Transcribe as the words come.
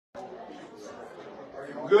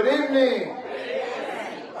Good evening.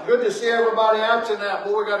 Good to see everybody out tonight.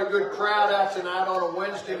 Boy, we got a good crowd out tonight on a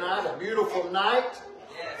Wednesday night, a beautiful night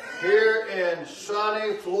here in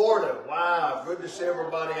sunny Florida. Wow, good to see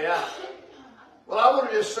everybody out. Well, I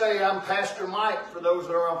want to just say I'm Pastor Mike for those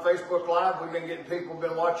that are on Facebook Live. We've been getting people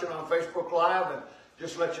been watching on Facebook Live, and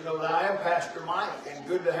just let you know that I am Pastor Mike, and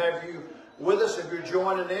good to have you with us if you're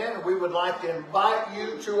joining in. We would like to invite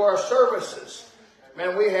you to our services.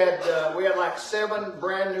 Man, we had like 7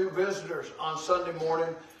 brand new visitors on Sunday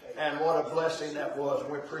morning, and what a blessing that was.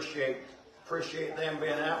 We appreciate them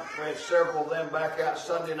being out. We had several of them back out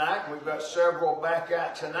Sunday night. We've got several back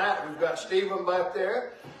out tonight. We've got Stephen back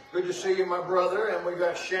there. Good to see you, my brother. And we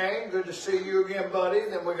got Shane. Good to see you again, buddy.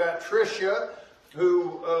 Then we got Tricia,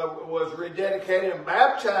 who was rededicated and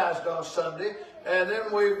baptized on Sunday. And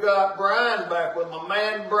then we've got Brian back with my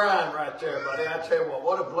man Brian right there, buddy. I tell you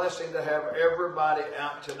what a blessing to have everybody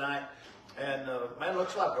out tonight. And man,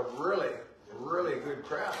 looks like a really, really good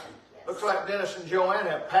crowd. Looks like Dennis and Joanne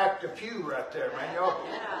have packed a pew right there, man.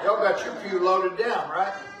 Y'all got your pew loaded down,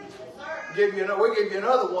 right? We'll give you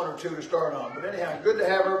another 1 or 2 to start on. But anyhow, good to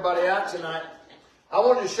have everybody out tonight. I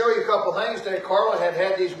wanted to show you a couple things today. Carla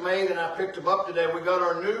had these made, and I picked them up today. We got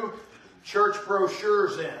our new church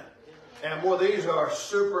brochures in. And boy, these are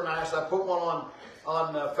super nice. I put one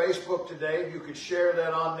on Facebook today. You could share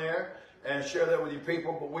that on there and share that with your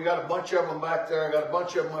people. But we got a bunch of them back there. I got a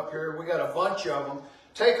bunch of them up here. We got a bunch of them.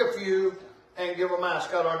 Take a few and give them out. It's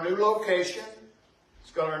got our new location.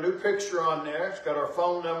 It's got our new picture on there. It's got our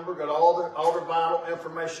phone number. Got all the vital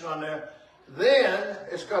information on there. Then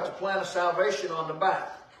it's got the plan of salvation on the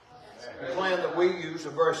back. The plan that we use,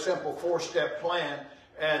 a very simple 4-step plan.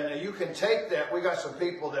 And you can take that. We got some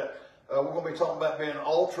people that we're going to be talking about being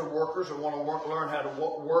altar workers and want to learn how to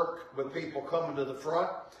work with people coming to the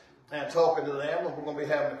front and talking to them. And we're going to be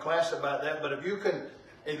having a class about that. But if you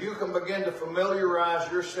can begin to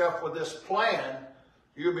familiarize yourself with this plan,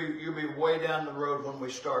 you'll be way down the road when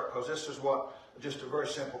we start, because this is just a very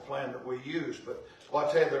simple plan that we use. But well,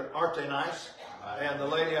 I tell you, aren't they nice? And the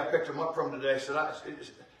lady I picked them up from today said,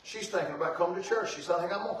 she's thinking about coming to church. She said, I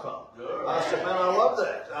think I'm going to come. I said, man, I love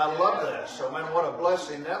that. I love that. So, man, what a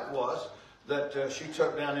blessing that was that she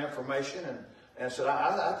took down the information and said,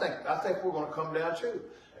 I think we're going to come down too.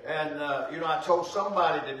 And, I told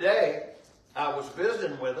somebody today, I was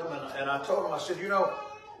visiting with them, and I told them, I said,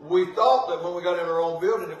 we thought that when we got in our own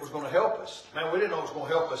building, it was going to help us. Man, we didn't know it was going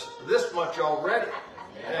to help us this much already.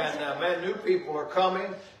 And, man, new people are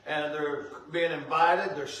coming, and they're being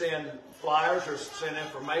invited. They're seeing flyers, they're seeing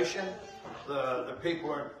information. The people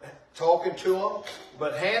are talking to them.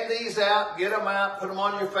 But hand these out, get them out, put them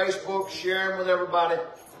on your Facebook, share them with everybody.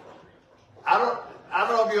 I don't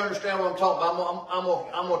know if you understand what I'm talking about.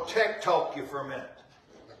 I'm going to tech talk you for a minute.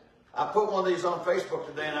 I put one of these on Facebook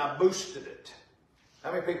today, and I boosted it.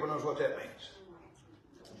 How many people knows what that means?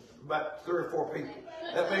 About 3 or 4 people.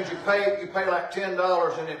 That means you pay like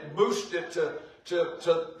 $10, and it boosts it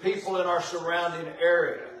to people in our surrounding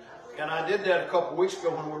area. And I did that a couple weeks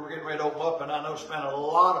ago when we were getting ready to open up, and I noticed, man, a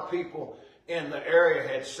lot of people in the area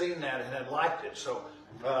had seen that and had liked it. So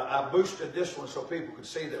I boosted this one so people could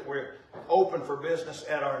see that we're open for business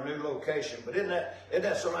at our new location. But isn't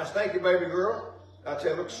that so nice? Thank you, baby girl. I tell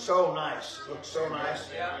you, it looks so nice. It looks so nice.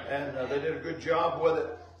 And they did a good job with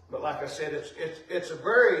it. But like I said, it's a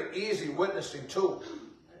very easy witnessing tool.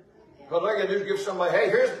 Because all you got to do is give somebody, hey,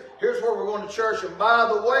 here's where we're going to church. And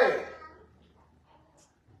by the way,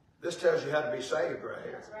 this tells you how to be saved right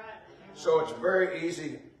here. That's right. So it's a very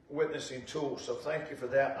easy witnessing tool. So thank you for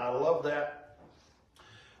that. I love that.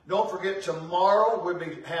 Don't forget, tomorrow we'll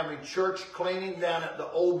be having church cleaning down at the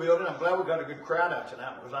old building. I'm glad we got a good crowd out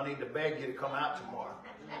tonight, because I need to beg you to come out tomorrow.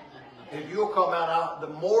 If you'll come out, the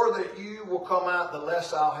more that you will come out, the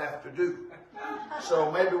less I'll have to do.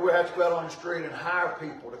 So maybe we'll have to go out on the street and hire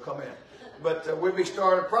people to come in. But we'll be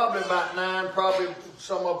starting probably about 9. Probably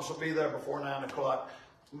some of us will be there before 9 o'clock.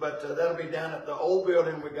 But that'll be down at the old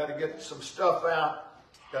building. We've got to get some stuff out.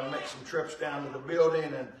 Got to make some trips down to the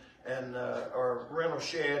building and our rental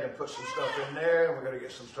shed and put some stuff in there. And we've got to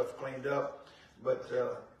get some stuff cleaned up. But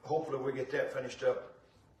hopefully we get that finished up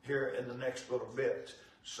here in the next little bit.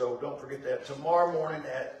 So don't forget that. Tomorrow morning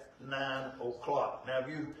at 9 o'clock. Now, if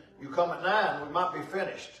you come at 9, we might be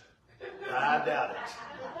finished. I doubt it.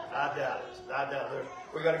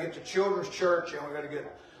 We got to get the children's church, and we got to get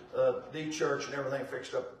the church and everything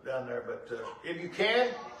fixed up down there. But if you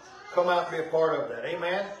can, come out and be a part of that.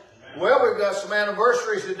 Amen. Well, we've got some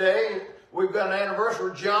anniversaries today. We've got an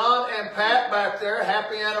anniversary. John and Pat back there.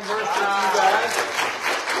 Happy anniversary to you guys.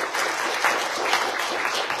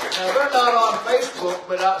 Now, they're not on Facebook,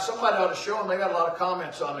 but somebody ought to show them. They got a lot of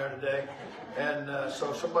comments on there today. And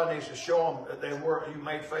so somebody needs to show them that you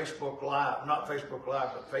made Facebook Live. Not Facebook Live,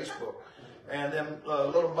 but Facebook. And then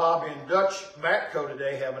little Bobby and Dutch Batco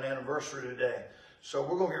today have an anniversary today. So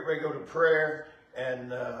we're going to get ready to go to prayer.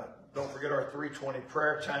 And don't forget our 3:20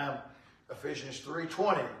 prayer time. Ephesians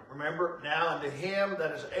 3:20. Remember, now unto him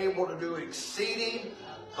that is able to do exceeding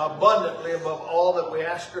abundantly above all that we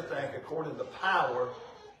ask or think, according to the power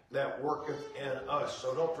that worketh in us.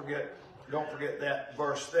 So don't forget that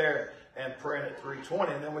verse there, and praying at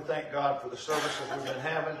 3:20. And then we thank God for the services we've been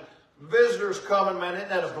having. Visitors coming, man, isn't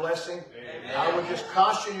that a blessing? Amen. I would just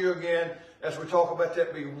caution you again as we talk about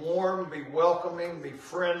that, be warm, be welcoming, be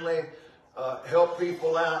friendly, help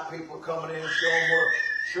people out, people coming in,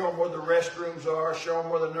 show them where the restrooms are, show them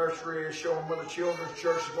where the nursery is, show them where the children's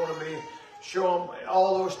church is going to be, show them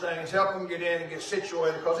all those things, help them get in and get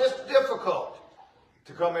situated, because it's difficult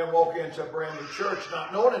to come in and walk into a brand new church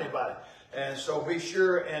not knowing anybody. And so be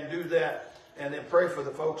sure and do that, and then pray for the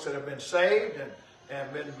folks that have been saved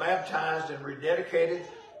and been baptized and rededicated,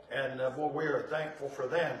 and boy, we are thankful for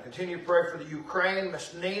them. Continue to pray for the Ukraine,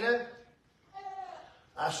 Miss Nina.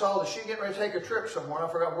 I saw that she getting ready to take a trip somewhere. I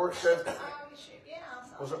forgot where it said.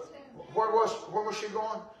 Where was she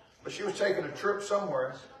going? But she was taking a trip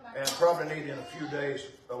somewhere and probably needing a few days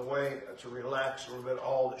away to relax a little bit,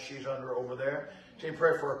 all that she's under over there. Continue to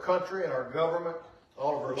pray for our country and our government,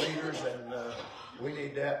 all of our leaders, and we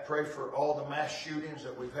need that. Pray for all the mass shootings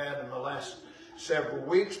that we've had in the last several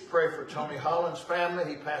weeks. Pray for Tony Holland's family.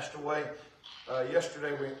 He passed away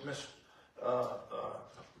yesterday.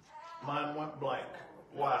 Mine went blank.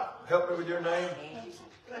 Wow. Help me with your name.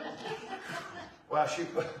 Wow,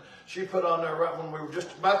 she put on there right when we were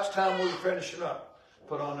just about the time we were finishing up,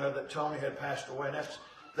 put on there that Tony had passed away. And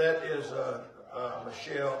that is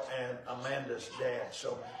Michelle and Amanda's dad.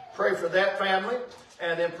 So pray for that family,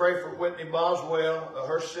 and then pray for Whitney Boswell.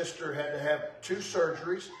 Her sister had to have 2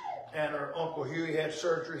 surgeries, and her Uncle Huey had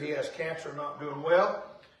surgery. He has cancer, not doing well.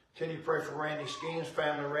 Continue to pray for Randy Skeen's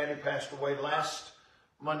family. Randy passed away last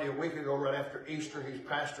Monday, a week ago, right after Easter. He's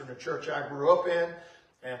pastoring the church I grew up in.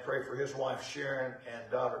 And pray for his wife Sharon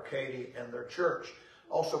and daughter Katie and their church.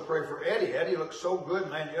 Also pray for Eddie. Eddie looked so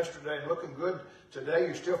good, man, yesterday, and looking good today.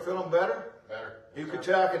 You still feeling better? Better. You could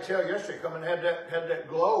tell. I could tell yesterday. Come and had that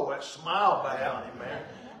glow, that smile back on him, man.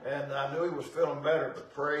 And I knew he was feeling better.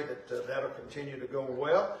 But pray that that'll continue to go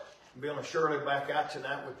well. Bill and Shirley back out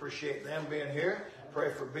tonight. We appreciate them being here.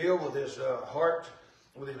 Pray for Bill with his heart,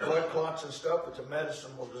 with his blood clots and stuff. But the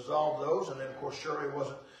medicine will dissolve those. And then of course Shirley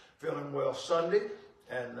wasn't feeling well Sunday.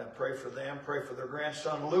 And pray for them. Pray for their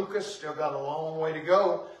grandson, Lucas. Still got a long way to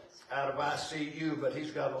go out of ICU, but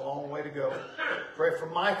he's got a long way to go. Pray for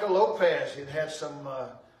Michael Lopez. He'd had some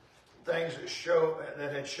things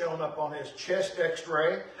that had shown up on his chest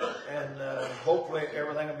x-ray, and hopefully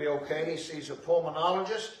everything will be okay. He sees a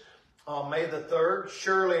pulmonologist on May the 3rd.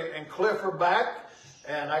 Shirley and Cliff are back,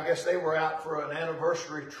 and I guess they were out for an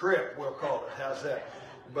anniversary trip, we'll call it. How's that?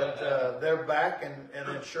 But they're back, and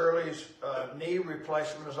then Shirley's knee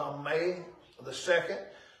replacement is on May the 2nd.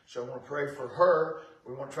 So I want to pray for her.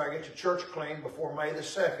 We want to try to get your church clean before May the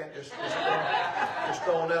 2nd. Just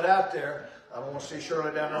throwing that out there. I don't want to see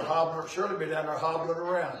Shirley down there hobbling. Shirley be down there hobbling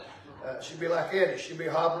around. She'd be like Eddie. She'd be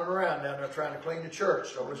hobbling around down there trying to clean the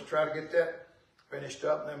church. So let's try to get that finished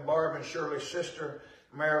up. And then Barb and Shirley's sister,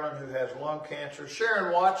 Marilyn, who has lung cancer.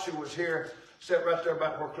 Sharon Watts, who was here, sat right there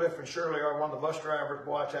about where Cliff and Shirley are, one of the bus drivers.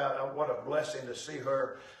 Watch out. What a blessing to see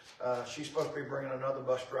her. She's supposed to be bringing another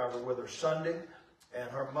bus driver with her Sunday. And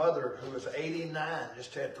her mother, who is 89,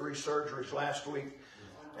 just had 3 surgeries last week.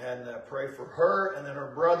 And pray for her. And then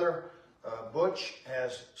her brother, Butch,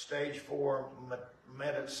 has stage 4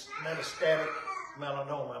 metastatic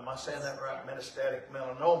melanoma. Am I saying that right? Metastatic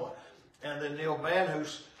melanoma. And then Neil Van,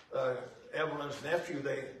 who's Evelyn's nephew,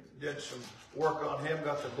 they did some work on him,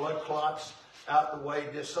 got the blood clots out the way,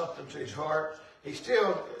 did something to his heart. He's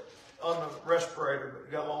still on the respirator,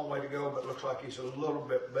 but got a long way to go, but looks like he's a little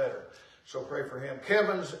bit better. So pray for him.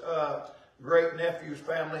 Kevin's great nephew's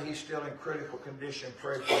family, he's still in critical condition.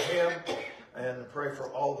 Pray for him, and pray for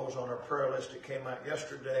all those on our prayer list that came out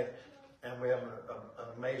yesterday. And we have an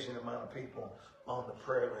amazing amount of people on the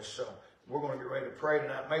prayer list. So we're going to get ready to pray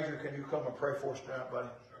tonight. Major, can you come and pray for us tonight, buddy?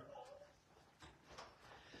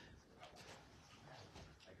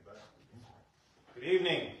 Good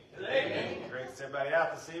evening. Good evening. Great to see everybody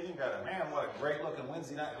out this evening. Man, what a great looking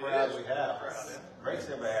Wednesday night crowd we have. Great to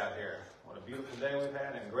see everybody out here. What a beautiful day we've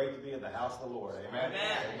had, and great to be in the house of the Lord. Amen.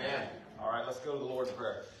 Amen. All right, let's go to the Lord in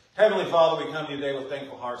prayer. Heavenly Father, we come to you today with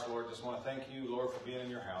thankful hearts, Lord. Just want to thank you, Lord, for being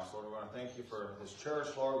in your house, Lord. We want to thank you for this church,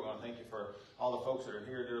 Lord. We want to thank you for all the folks that are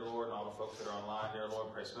here, dear Lord, and all the folks that are online, dear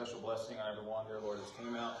Lord. Pray special blessing on everyone, dear Lord, that's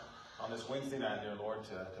came out on this Wednesday night, dear Lord,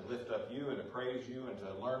 to lift up you and to praise you and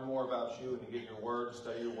to learn more about you and to get your word, to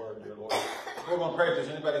study your word, dear Lord. Lord, we want to pray if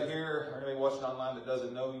there's anybody here or anybody watching online that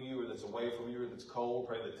doesn't know you or that's away from you or that's cold,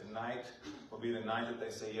 pray that tonight will be the night that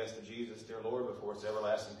they say yes to Jesus, dear Lord, before it's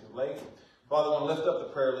everlasting too late. Father, I want to lift up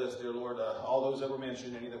the prayer list, dear Lord, all those that were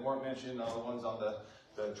mentioned, any that weren't mentioned, all the ones on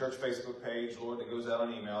the church Facebook page, Lord, that goes out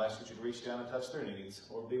on email. I ask that you'd reach down and touch their needs.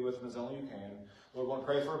 Lord, be with them as only you can. Lord, I want to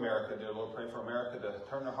pray for America, dear Lord. Pray for America to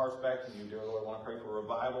turn their hearts back to you, dear Lord. I want to pray for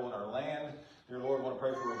revival in our land. Dear Lord, I want to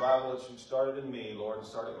pray for revival that you started in me, Lord, and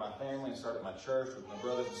started my family and started my church with my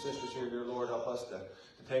brothers and sisters here, dear Lord. Help us to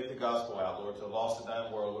take the gospel out, Lord, to the lost and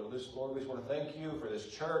dying world. Lord, we just want to thank you for this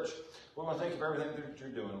church. We want to thank you for everything that you're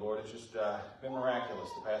doing, Lord. It's just been miraculous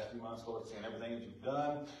the past few months, Lord, seeing everything that you've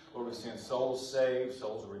done. Lord, we've seen souls saved,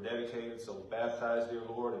 souls rededicated, souls baptized, dear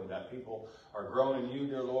Lord, and that people are growing in you,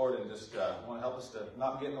 dear Lord, and just want to help us to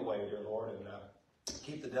not get in the way, dear Lord, and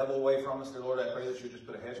keep the devil away from us, dear Lord. I pray that you just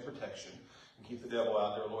put a hedge of protection and keep the devil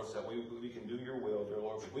out, dear Lord, so that we can do your will, dear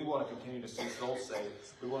Lord. Because we want to continue to see souls saved.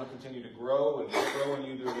 We want to continue to grow and just grow in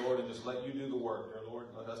you, dear Lord, and just let you do the work, dear Lord.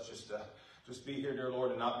 Let us just be here, dear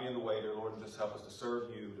Lord, and not be in the way, dear Lord, and just help us to serve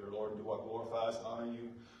you, dear Lord, and do what glorifies and honor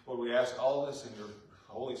you. Lord, we ask all this in your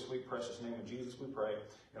holy, sweet, precious name of Jesus, we pray.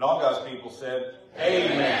 And all God's people said,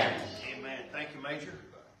 Amen. Amen. Thank you, Major.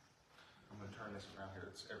 I'm going to turn this around here.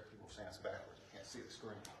 People are saying it's backwards. You can't see the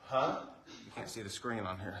screen. Huh? You can't see the screen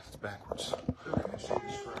on here. It's backwards. Who can see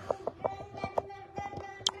the screen?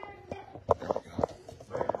 There we go.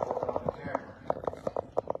 Major, working on the camera.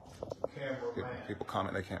 Cameraman. People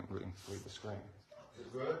comment they can't read the screen. Is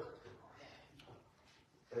it good?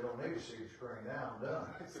 They don't need to see the screen now. I'm done.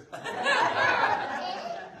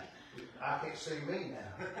 I can't see me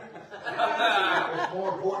now. It's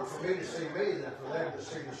more important for me to see me than for them to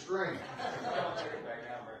see the screen.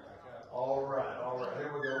 All right.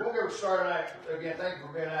 Here we go. We'll get started again. Thank you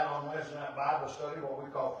for being out on Wednesday night Bible study, what we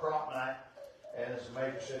call prompt night. And as the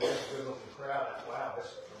Major said, this is a good looking crowd. Wow, this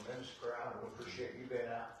is a tremendous crowd. We appreciate you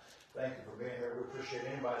being out. Thank you for being here. We appreciate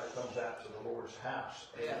anybody that comes out to the Lord's house.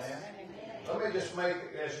 Amen. Yes. Let me just make,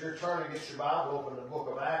 as you're turning to get your Bible open to the book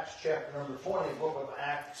of Acts, chapter number 20, book of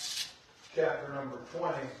Acts, chapter number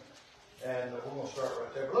 20. And we're going to start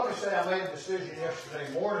right there. But let me say I made a decision yesterday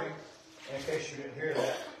morning, in case you didn't hear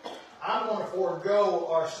that. I'm going to forego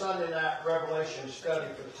our Sunday night Revelation study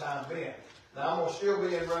for the time being. Now, I'm going to still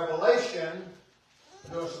be in Revelation,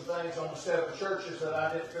 doing some things on the 7 churches that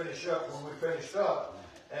I didn't finish up when we finished up,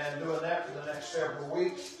 and doing that for the next several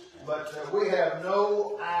weeks. But we have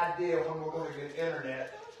no idea when we're going to get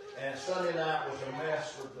internet. And Sunday night was a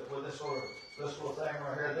mess with this little thing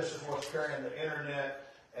right here. This is what's carrying the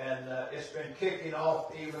internet. And it's been kicking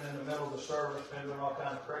off even in the middle of the service, been doing all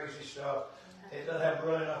kinds of crazy stuff. It doesn't have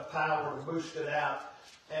really enough power to boost it out.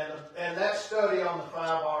 And that study on the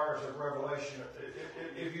 5 hours of Revelation,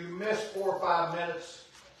 if you miss 4 or 5 minutes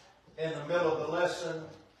in the middle of the lesson,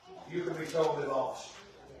 you can be totally lost.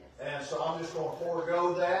 And so I'm just going to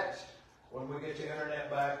forego that. When we get the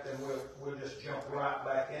internet back, then we'll just jump right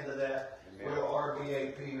back into that. Amen. We'll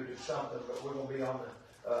RBAP or do something, but we're going to be on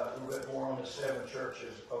a little bit more on the 7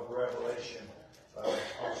 churches of Revelation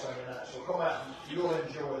on Sunday night. So come out and you'll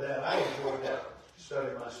enjoy that. I enjoyed that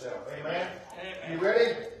study myself. Amen? Amen. You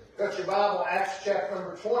ready? Got your Bible, Acts chapter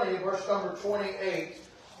number 20, verse number 28.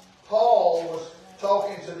 Paul was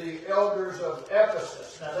talking to the elders of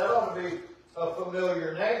Ephesus. Now that ought to be a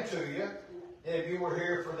familiar name to you. If you were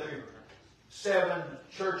here for the 7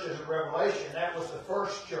 churches of Revelation, that was the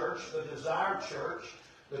first church, the desired church,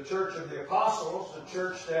 the church of the apostles, the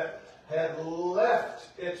church that had left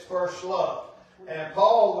its first love. And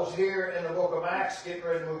Paul was here in the book of Acts getting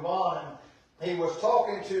ready to move on, and he was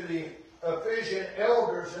talking to the Ephesian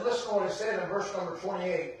elders, and listen to what he said in verse number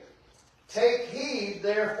 28. Take heed,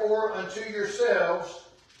 therefore, unto yourselves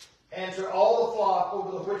and to all the flock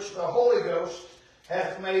over which the Holy Ghost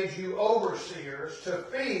hath made you overseers, to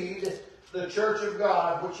feed the church of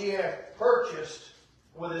God, which he hath purchased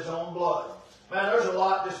with his own blood. Man, there's a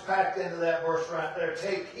lot just packed into that verse right there.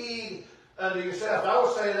 Take heed unto yourself. I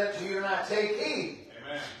would say that to you tonight. Take heed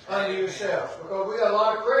unto yourselves. Because we got a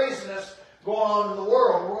lot of craziness going on in the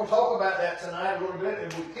world. We're going to talk about that tonight a little bit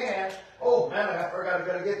if we can. Oh, man, I forgot. I've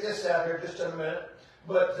got to get this out here just in a minute.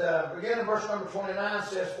 But beginning in verse number 29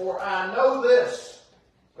 says, For I know this.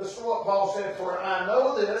 This is what Paul said. For I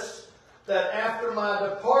know this, that after my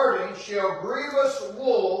departing shall grievous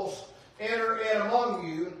wolves enter in among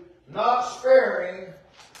you, not sparing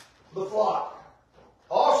the flock.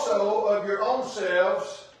 Also of your own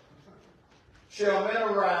selves shall men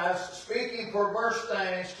arise, speaking perverse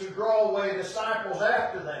things to draw away disciples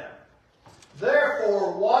after them.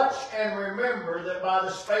 Therefore watch and remember that by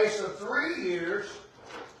the space of 3 years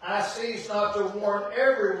I cease not to warn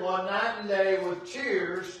everyone night and day with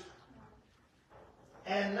tears.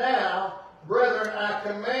 And now, brethren, I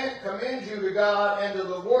commend you to God and to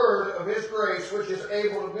the word of His grace, which is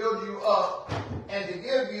able to build you up and to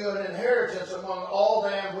give you an inheritance among all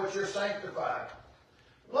them which are sanctified.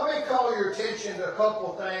 Let me call your attention to a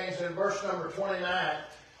couple of things in verse number 29.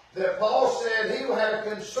 That Paul said he had a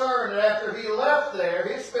concern that after he left there,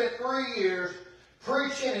 he spent 3 years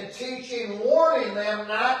preaching and teaching, warning them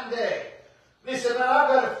night and day. He said, now I've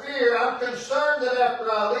got a fear. I'm concerned that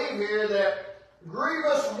after I leave here that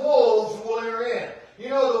grievous wolves will enter in. You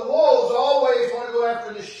know, the wolves always want to go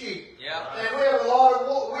after the sheep. Yeah. And we have a lot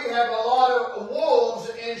of wolves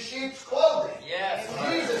in sheep's clothing. Yes.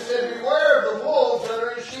 Jesus said, beware of the wolves that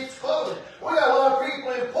are in sheep's clothing. We got a lot of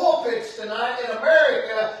people in pulpits tonight in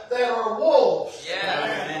America that are wolves.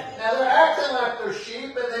 Yeah. Now they're acting like they're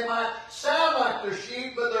sheep, and they might sound like they're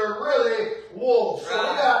sheep, but they're really wolves. So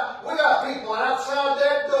we got people outside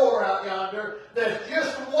that door out yonder that's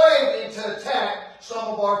just waiting to attack some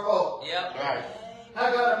of our folk. Yep. Right. I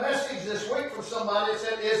got a message this week from somebody that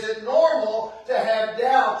said, is it normal to have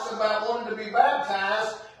doubts about wanting to be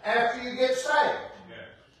baptized after you get saved?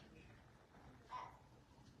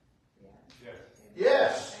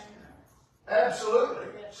 Yes. Absolutely.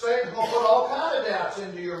 Satan's going to put all kinds of doubts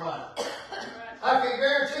into your mind. I can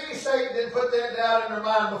guarantee you Satan didn't put that doubt in their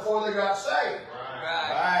mind before they got saved.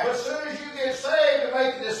 Right. But as soon as you get saved and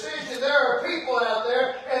make a decision, there are people out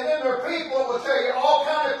there, and then there are people that will tell you all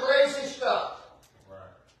kind of crazy stuff.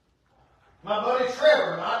 My buddy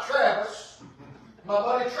Trevor, not Travis, my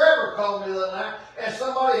buddy Trevor called me the other night, and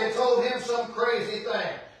somebody had told him some crazy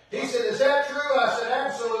thing. He said, is that true? I said,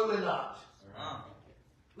 absolutely not.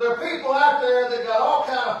 There are people out there that got all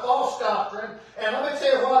kind of false doctrine, and let me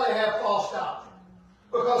tell you why they have false doctrine.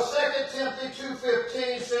 Because 2 Timothy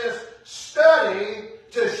 2:15 says, study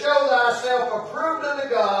to show thyself approved unto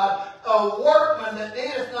God, a workman that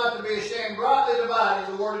needeth not to be ashamed, rightly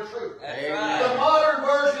dividing the word of truth. That's right. The modern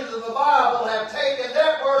versions of the Bible have taken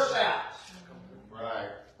that verse out. Right.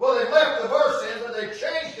 Well, they've left the verse in, but they've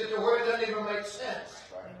changed it to where it doesn't even make sense.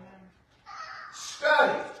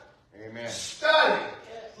 Study. Amen. Study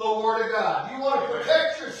the Word of God. You want to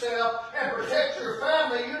protect yourself and protect your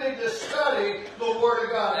family, you need to study the Word of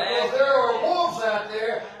God. Because there are wolves out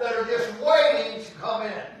there that are just waiting to come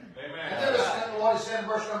in. Amen. And then listen to what he said in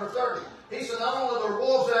verse number 30. He said, not only are there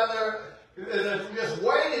wolves out there that are just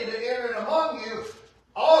waiting to enter in among you,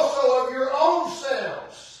 also of your own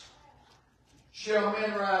selves shall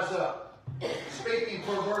men rise up, speaking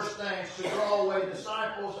perverse things to draw away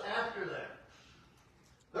disciples after them.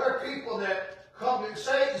 There are people that come to,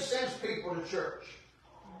 Satan sends people to church.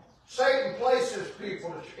 Satan places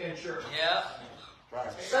people in church. Yeah.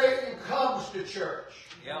 Right. Satan comes to church.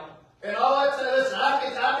 Yep. And all I say, listen, I've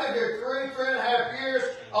been here 3.5 years.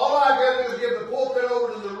 All I got to do is give the pulpit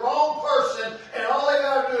over to the wrong person, and all they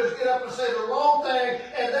got to do is get up and say the wrong thing,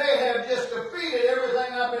 and they have just defeated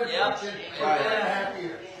everything I've been preaching for 3.5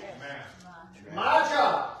 years. My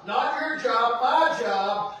job, not your job, my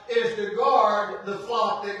job is to guard the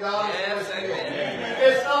flock that God has placed me in.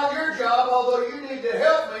 It's not your job, although you need to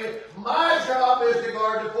help me. My job is to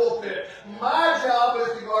guard the pulpit. My job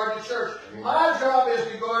is to guard the church. My job is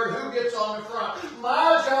to guard who gets on the front.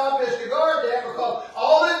 My job is to guard that, because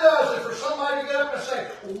all it does is for somebody to get up and say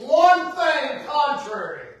one thing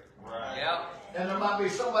contrary. Right. Yep. And there might be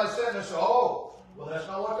somebody sitting there and say, oh, well, that's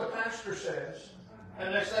not what the pastor says.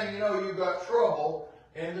 And next thing you know, you've got trouble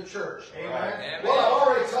in the church. Amen? Right. Well, I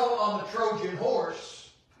already told on the Trojan horse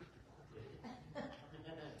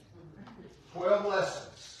 12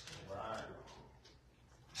 lessons. Right.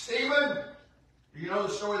 Stephen, do you know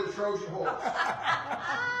the story of the Trojan horse?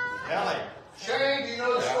 Ellie. Shane, do you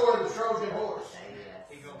know the story of the Trojan horse?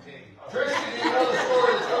 He gonna tell you. Tristan, do you know the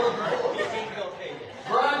story of the Trojan horse? He gonna tell you.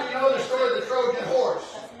 Brian, do you know the story of the Trojan horse?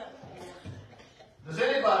 Does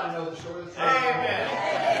anybody know the story of the Trojan horse?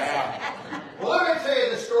 Well, let me tell you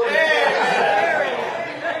the story of the Trojan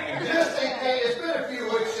horse. Just in case, it's been a few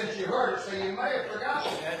weeks since you heard it, so you may have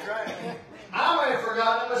forgotten it. That's right. I may have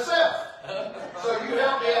forgotten it myself. So you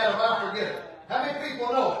help me out if I forget it. How many people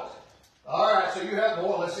know it? All right, so you have,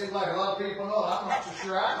 boy, that seems like a lot of people know it. I'm not so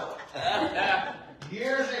sure I know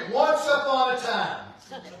it. Once upon a time,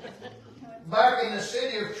 back in the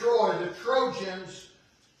city of Troy, the Trojans,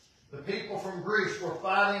 the people from Greece, were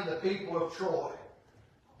fighting the people of Troy.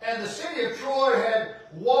 And the city of Troy had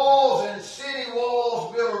walls and city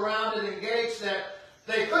walls built around it and gates that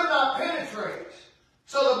they could not penetrate.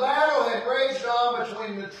 So the battle had raged on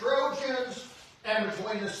between the Trojans and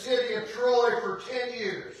between the city of Troy for 10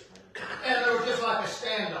 years. And they were just like a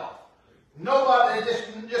standoff. Nobody,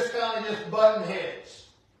 just kind of just butting heads.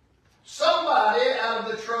 Somebody out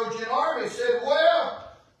of the Trojan army said,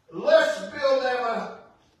 well, let's build them a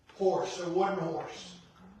horse, a wooden horse.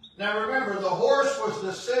 Now remember, the horse was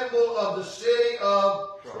the symbol of the city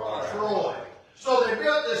of Troy. So they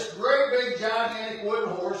built this great big gigantic wooden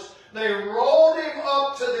horse. They rolled him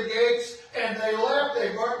up to the gates and they left. They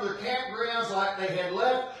burnt their campgrounds like they had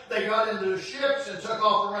left. They got into the ships and took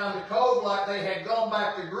off around the cove like they had gone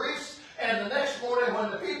back to Greece. And the next morning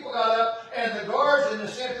when the people got up and the guards and the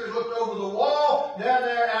sentries looked over the wall down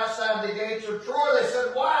there outside the gates of Troy, they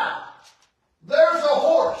said, wow, there's a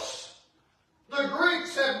horse. The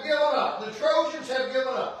Greeks have given up. The Trojans have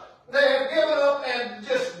given up. They have given up and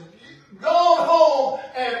just gone home,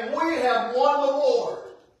 and we have won the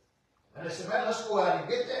war. And they said, man, let's go out and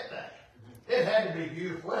get that thing. It had to be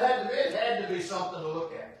beautiful. It had to be something to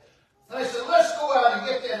look at. And they said, let's go out and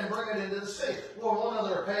get that and bring it into the city. Well, one of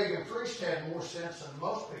their pagan priests had more sense than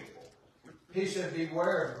most people. He said,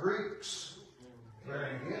 beware of Greeks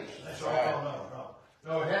bearing gifts. They said, oh, no.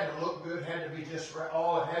 No, it had to look good. It had to be just right.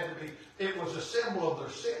 Oh, it had to be. It was a symbol of their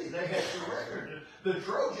city. They had surrendered. The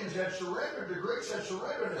Trojans had surrendered. The Greeks had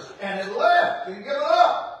surrendered. And it left and given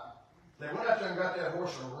up. They went out there and got that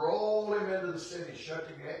horse and rolled him into the city, shut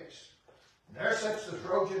the gates. And there sits the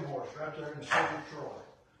Trojan horse right there in the city of Troy.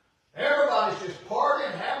 Everybody's just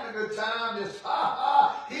partying, having a good time, just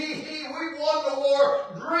we won the war,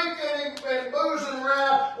 drinking and boozing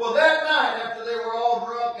around. Well, that night, after they were all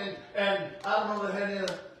drunk, and I don't know if they had any of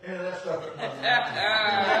that stuff at home.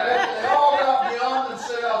 They all got beyond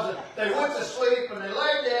themselves, and they went to sleep, and they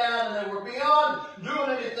laid down, and they were beyond doing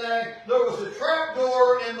anything. There was a trap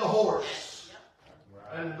door in the horse,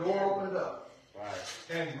 and the door opened up,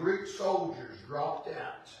 and Greek soldiers dropped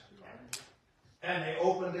out. And they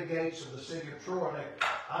opened the gates of the city of Troy. And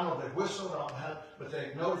I don't know if they whistled, I don't know how, but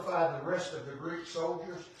they notified the rest of the Greek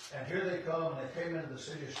soldiers. And here they come, and they came into the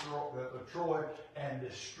city of Troy and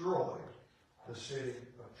destroyed the city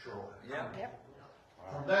of Troy. Yeah.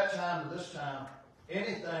 From that time to this time,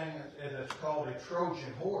 anything that's called a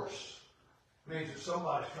Trojan horse means that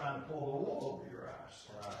somebody's trying to pull the wool over your eyes.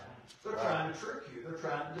 They're trying to trick you. They're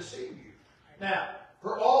trying to deceive you. Now,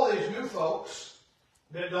 for all these new folks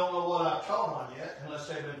that don't know what I've taught on yet, unless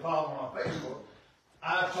they've been following on Facebook,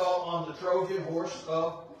 I've taught on the Trojan horse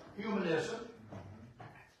of humanism.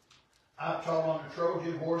 I've taught on the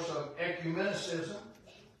Trojan horse of ecumenicism.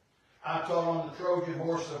 I've taught on the Trojan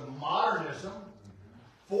horse of modernism.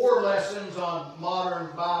 4 lessons on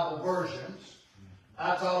modern Bible versions.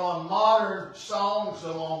 I taught on modern songs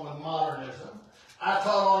along with modernism. I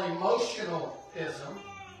taught on emotionalism.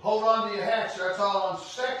 Hold on to your hats there. I taught on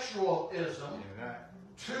sexualism.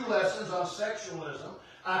 2 lessons on sexualism.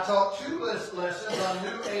 I taught 2 lessons on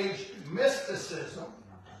New Age mysticism.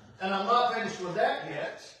 And I'm not finished with that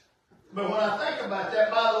yet. But when I think about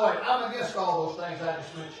that, by the way, I'm against all those things I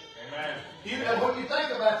just mentioned. Amen. When you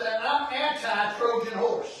think about that, I'm anti-Trojan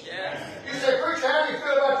horse. Yes. You say, preacher, how do you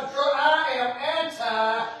feel about the Trojan? I am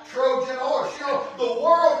anti-Trojan horse. You know, the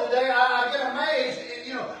world today, I get amazed.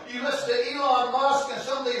 You know, you listen to Elon Musk and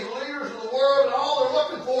some of these leaders of the world, and all they're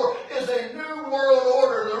looking for is a new world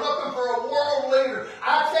order. They're looking for a world leader.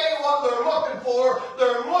 I tell you what they're looking for.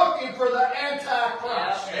 They're looking for the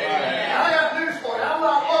Antichrist. Amen. I have news for you. I'm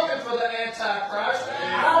not looking for the Antichrist.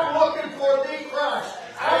 I'm looking for the Christ.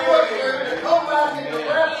 I'm looking for him to come back in the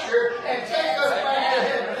rapture and take us back to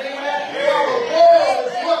heaven. Amen. While the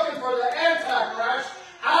world is looking for the Antichrist,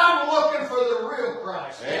 I'm looking for the real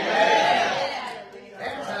Christ. Amen.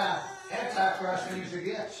 Antichrist means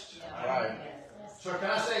against. Right. So can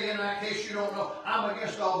I say again, in that case you don't know, I'm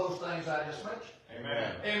against all those things I just mentioned.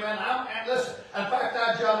 Amen. Amen. And listen, in fact,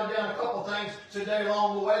 I jotted down a couple things today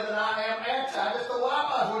along the way that I am anti. Just so I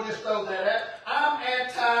might as well just throw that out. I'm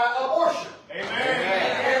anti-abortion. Amen.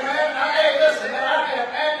 Amen. Hey, listen, I am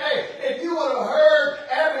anti. If you would have heard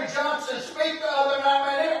Abby Johnson speak the other night,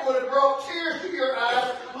 man, it would have brought tears to your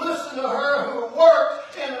eyes. Listen to her who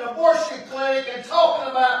worked in an abortion clinic and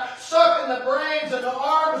talking about sucking the brains and the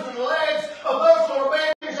arms and the legs of those little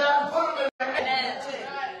babies out and put them in their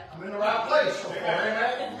I'm in the right place so far,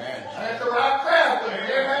 amen? I'm at the right crowd with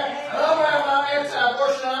me, amen? I'm not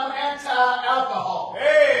anti-abortion, I'm anti-alcohol.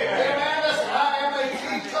 Amen. Listen, I am a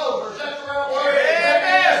teetotaler. Is that the right word?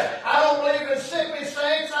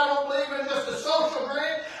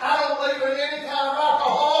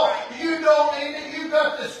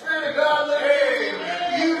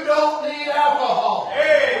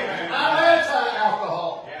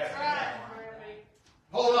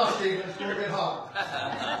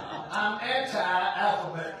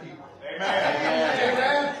 anti-alphabet people. Amen.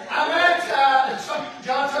 Amen. I'm anti, and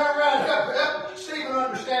John turned around and help Stephen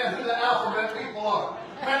understand who the alphabet people are.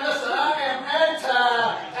 Man, listen, I am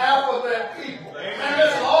anti-alphabet people. And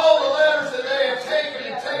listen, all the letters that they have taken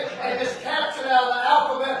and just captured out of the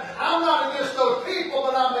alphabet, I'm not against those people,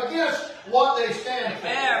 but I'm against what they stand for.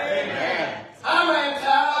 Amen. I'm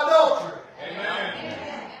anti-adultery. Amen.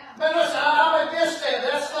 Man, listen, I'm against that.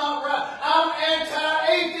 That's not right. I'm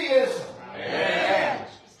anti-atheism. Amen.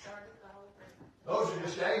 Those are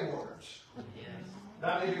just A words.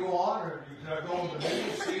 Now I need to go on, or you can go on to B,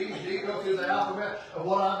 C, D, go through the alphabet of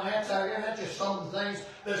what I'm anti. Again, that's just some of the things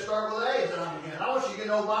that start with A that I'm against. I want you to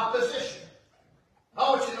know my position. I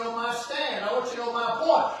want you to know my stand. I want you to know my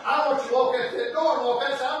point. I want you to walk out that door and walk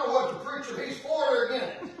outside. I don't know what the preacher, he's for or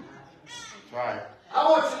against it. Right. I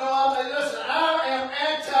want you to know, listen, I am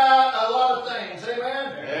anti a lot of things.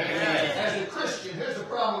 Amen? Amen. As a Christian, here's the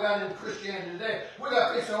problem we got in Christianity today. We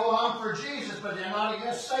got people saying, oh, I'm for Jesus, but they're not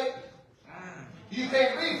against Satan. You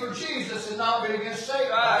can't be for Jesus and not be against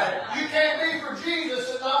Satan. Right. You can't be for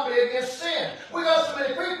Jesus and not be against sin. We got so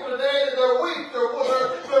many people today that they're weak, they're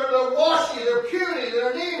washy, they're puny,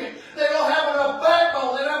 they're anemic. They don't have enough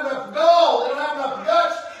backbone, they don't have enough gall, they don't have enough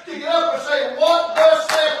guts to get up and say, what thus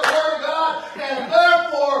saith the Word of God, and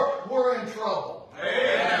therefore we're in trouble.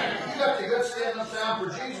 Amen. You got the good stand up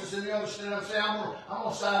sound for Jesus, and the other stand up sound, I'm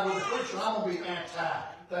going to side with the preacher, I'm going to be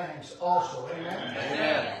anti-things also. Amen?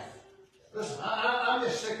 Amen. Listen, I'm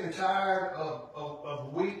just sick and tired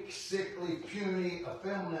of weak, sickly, puny,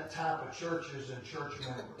 effeminate type of churches and church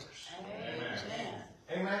members. Amen.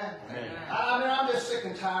 Amen? Amen. I'm just sick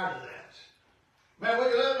and tired of that. Man,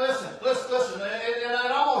 listen,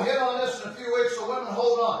 and I'm going to hit on this in a few weeks, so women,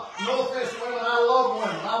 hold on. No offense to women, I love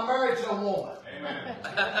women. I'm married to a woman. Amen.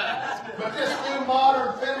 But this new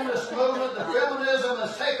modern feminist movement, the feminism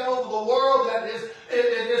has taken over the world, that is,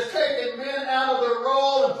 it has taken men out of their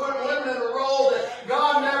role and put women in a role that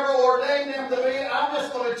God never ordained them to be. I'm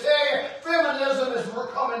just going to tell you, feminism is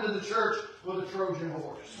coming to the church with a Trojan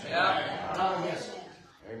horse. Yeah. And I'm against it.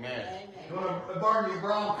 Amen. You want to burn your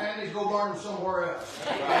brown panties, go burn them somewhere else.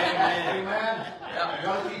 Amen. Amen? Yeah. You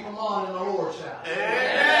got to keep them on in the Lord's house.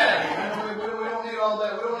 Amen. We don't need all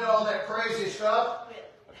that. We don't need all that crazy stuff.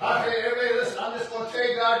 I tell you, everybody, listen, I'm just going to tell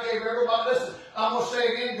you, God gave everybody, listen, I'm going to say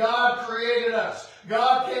again, God created us.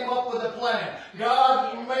 God came up with a plan.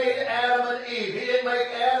 God made Adam and Eve. He didn't make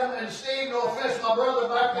Adam and Steve, no offense to my brother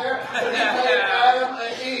back there, but He made Adam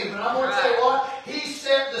and Eve. And I'm going to tell you what, He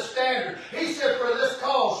set the standard. He said, for this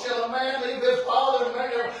cause shall a man leave his father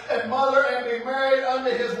and mother and be married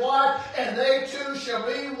unto his wife, and they two shall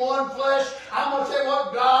be one flesh. I'm going to tell you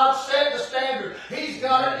what, God set the standard. He's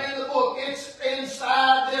got it in the book. It's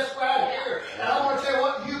inside this right here. And I'm going to tell you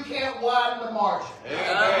what, you can't widen the margin.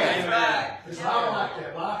 That's right. It's not like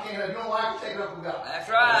that. But I can't, if you don't like it, take it up with God. That's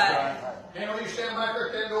right. You know, you stand back there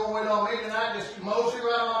at that door and wait on me tonight, just mosey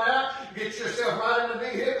right on out, get yourself right in the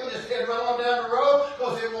vehicle, just head right on down the road,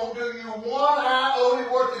 because it won't do you one iota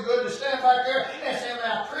worth of good to stand back there and say,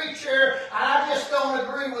 now, preacher, I just don't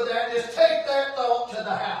agree with that. Just take that thought to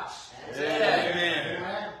the house. Amen.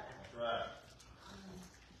 Amen. Right.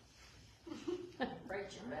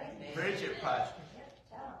 Preach it, Pastor.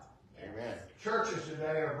 Amen. Churches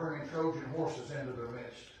today are bringing Trojan horses into their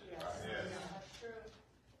midst. Yes.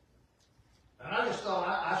 And I just thought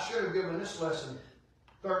I should have given this lesson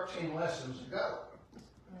 13 lessons ago.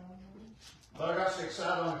 But I got so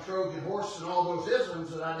excited on the Trojan horse and all those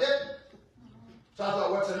isms that I didn't. So I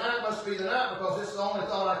thought, well, tonight must be the night, because this is the only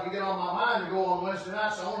thought I could get on my mind to go on Wednesday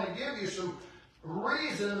night. So I want to give you some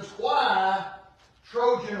reasons why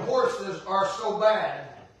Trojan horses are so bad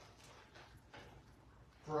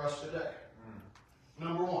for us today.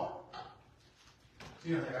 Number one.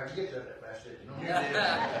 You don't think I could get that fast, did you? No,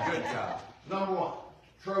 Good job. Number one,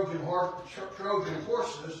 Trojan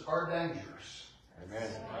horses are dangerous. Amen.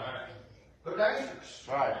 They're dangerous.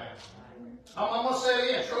 Right. I'm going to say it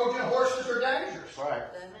again. Trojan horses are dangerous. Right.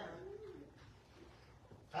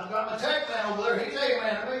 I've got my tech man over there. He's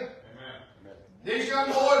amen to me. Amen. These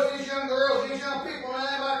young boys, these young girls, these young people, when they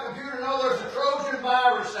have my computer know there's a Trojan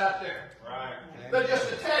virus out there. Right. That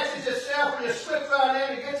just attaches itself and just slips right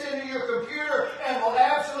in and gets into your computer and will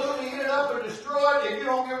absolutely eat it up and destroy it if you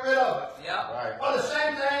don't get rid of it. Yep. Right. Well, the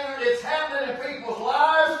same thing, it's happening in people's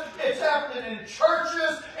lives, it's happening in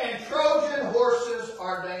churches, and Trojan horses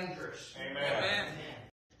are dangerous. Amen. Amen.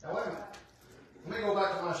 Now, wait a minute. Let me go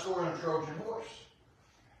back to my story on Trojan horse.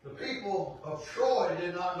 The people of Troy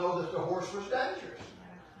did not know that the horse was dangerous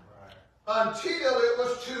until it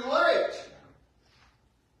was too late.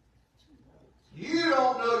 You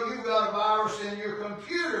don't know you've got a virus in your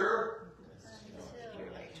computer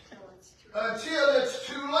until it's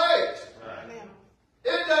too late.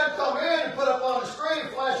 It doesn't come in and put up on the screen,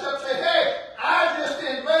 flash up, say, hey, I just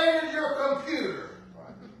invaded your computer.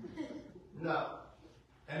 No.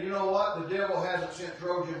 And you know what? The devil hasn't sent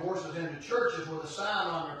Trojan horses into churches with a sign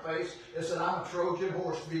on their face that said, I'm a Trojan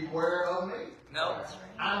horse, beware of me. No.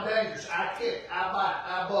 I'm dangerous. I kick, I bite,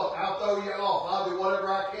 I buck, I'll throw you off, I'll do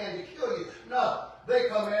whatever I can to kill you. No. They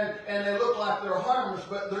come in and they look like they're harmless,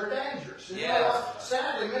 but they're dangerous. And you know what?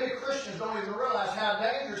 Sadly, many Christians don't even realize how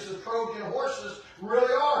dangerous the Trojan horses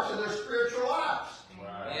really are to their spiritual lives.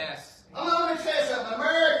 Right. Yes. Let me tell you something.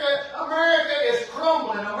 America is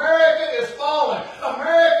crumbling. America is falling.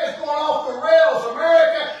 America is going off the rails.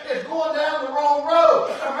 America is going down the wrong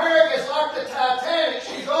road. America is like the Titanic.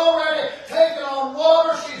 She's already taken on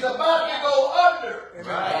water. She's about to go under.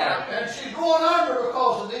 Right. And she's going under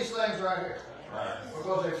because of these things right here. Right.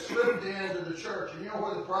 Because they've slipped into the church. And you know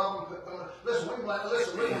where the problem comes from? Listen,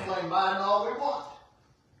 we can blame Biden all we want.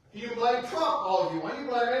 You can blame Trump all you want. You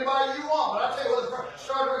can blame anybody you want. But I tell you what, the problem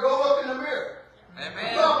started to go look in the mirror.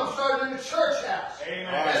 Amen. The problem started in the church house.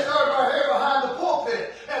 Amen. It started right here behind the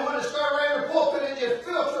pulpit. And when it started right in the pulpit, it just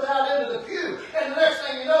filtered out into the pew. And the next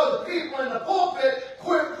thing you know, the people in the pulpit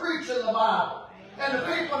quit preaching the Bible. And the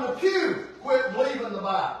people in the pew quit believing the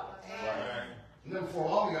Bible. Right. And then before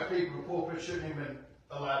long, you got people in the pulpit shouldn't even been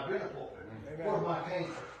allowed to be in the pulpit. Where's my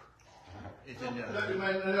cane for? It's in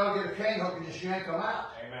They don't get a cane hook and just yank them out.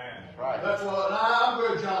 Amen. Right. That's what. Nah, I'm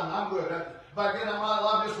good, John. I'm good. Back then,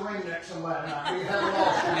 I'll just ring neck somebody. Now. We have a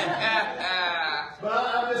lawsuit. But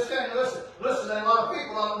I'm just saying, listen. There's a lot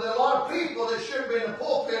of people that shouldn't be in the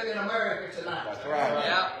pulpit in America tonight. That's right.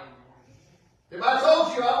 Yeah. If I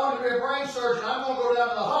told you I wanted to be a brain surgeon, I'm going to go down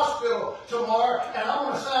to the hospital tomorrow, and I'm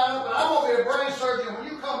going to sign up, and I'm going to be a brain surgeon. When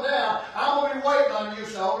you come down, I'm going to be waiting on you.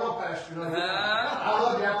 So, no, Pastor, no. I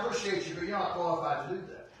love you, I appreciate you, but you're not qualified to do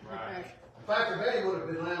that. Right. In fact, if Eddie would have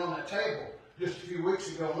been laying on that table just a few weeks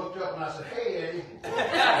ago, looked up and I said, hey, Eddie.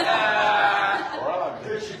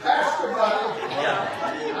 It's your pastor, buddy.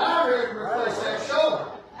 I'm ready to replace that shoulder.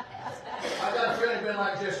 I got a feeling it's been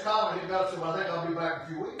like Jess Collins. He got up, so I think I'll be back in a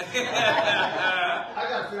few weeks. I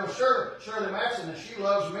got a feeling Shirley Maxson, and she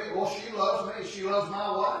loves me. Well, she loves me. She loves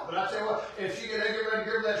my wife. But I tell you what, if they get ready to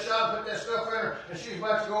give her that shot, put that stuff in her, and she's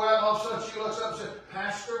about to go out, and all of a sudden she looks up and says,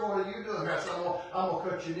 Pastor, what are you doing? I said, I'm going to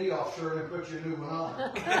cut your knee off, Shirley, and put your new one on.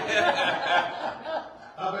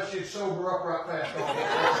 I bet she'd sober up right fast.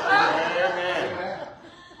 Amen.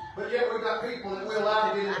 But yet we've got people that we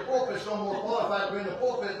allow to get in the pulpit so more qualified to be in the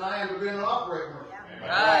pulpit than I am to be in an operating room.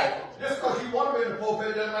 Right. Just because you want to be in the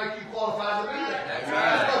pulpit doesn't make you qualified to be there. That's Just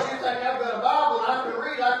right. because you think I've got a Bible and I can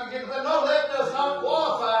read, I can get there. No, that does not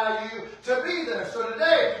qualify you to be there. So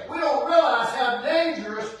today, we don't realize how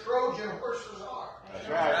dangerous Trojan horses are. That's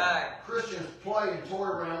right. Right. Christians play and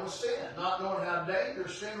toy around with sin, not knowing how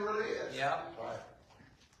dangerous sin really is. Yeah.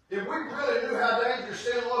 If we really knew how dangerous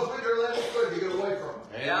sin was, we'd do everything we could to get away from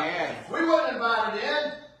it. Amen. We wasn't invited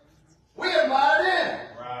in. We invited in.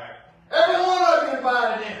 Right. Every one of you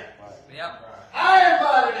invited in. Yep. I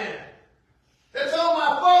invited in. It's on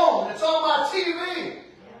my phone. It's on my TV.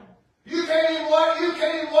 You can't even watch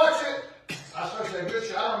it. I was supposed to say good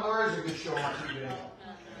show. I don't know there is a good show on TV.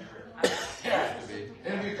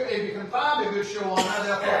 And if you can find a good show on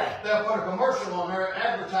there, they'll put a commercial on there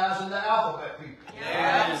advertising the alphabet people.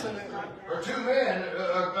 Yeah. Or two men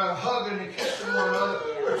hugging and kissing one another.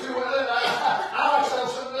 Or two women. I like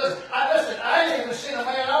something. Listen, I ain't even seen a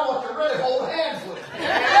man I want to really hold hands with.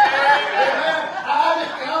 Amen.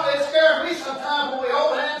 It scares me sometimes when we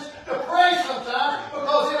hold hands to pray sometimes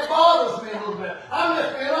because it bothers me a little bit. I'm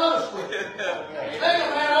just being honest with you. Ain't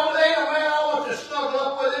a man I want to snuggle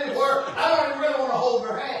up with anywhere. I don't even really want to hold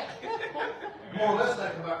their hand. More or less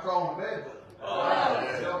thinking about crawling in bed with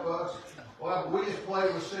them. Help us. Well, we just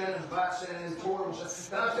play with sin and invite sin and toy with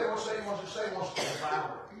sin. Can I tell you what Satan wants to say? He wants to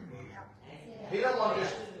devour you. He doesn't want to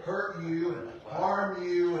just hurt you and harm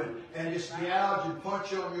you and just gouge and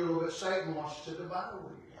punch on you a little bit. Satan wants to devour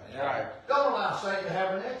you. That's right. Don't allow Satan to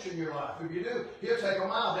have an inch in your life. If you do, he'll take a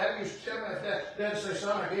mile. Dad used to tell me that. Dad say,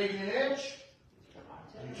 son, I gave you an inch,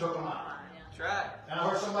 and you took a mile. That's right. And I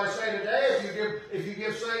heard somebody say today, if you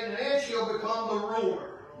give Satan an inch, he'll become the ruler.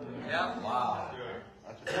 Yep. Wow.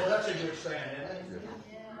 Well, that's a good saying, isn't it?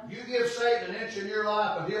 You give Satan an inch in your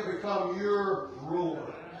life, and he'll become your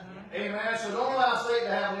ruler. Amen. So don't allow Satan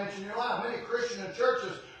to have an inch in your life. Many Christians and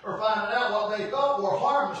churches are finding out what they thought were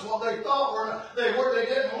harmless, what they thought they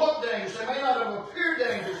didn't look dangerous. They may not have appeared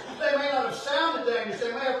dangerous. They may not have sounded dangerous.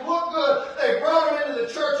 They may have looked good. They brought them into the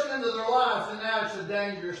church and into their lives, and now it's a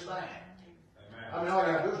dangerous thing. Amen. I mean, all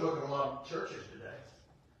you got to do is look at a lot of churches today.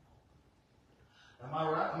 Am I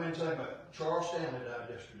right? I mean, tell you about Charles Stanley died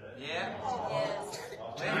yesterday. Yeah. Yes.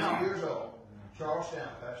 90 years old. Charles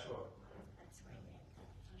Stanley passed away.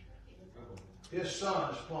 His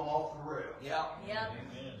son is plumb off the rail. Yeah. Yep.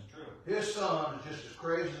 His son is just as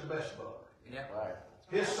crazy as the best bug. Yeah. Right.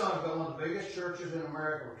 His son's got one of the biggest churches in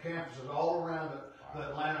America with campuses all around the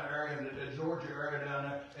Atlanta area and the Georgia area down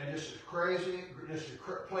there, and just as crazy,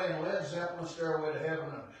 playing Led Zeppelin Stairway to Heaven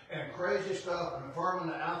and crazy stuff and affirming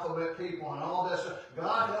the alphabet people and all that stuff.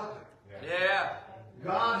 God help him. Yeah.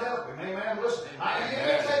 God help him. Amen. Listen, it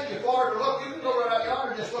can't take you far to look. You can go right out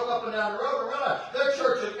yonder and just look up and down the road and realize their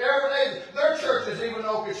churches, every day, their churches, even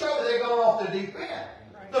though Okeechobee, they got off the deep end.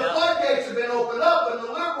 The floodgates have been opened up, and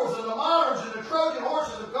the liberals and the moderns and the Trojan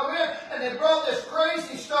horses have come in, and they brought this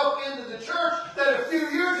crazy stuff into the church that a few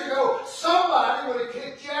years ago somebody would have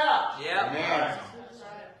kicked you out. Yeah.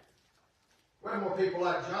 Way more people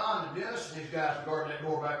like John and Dennis and these guys guarding that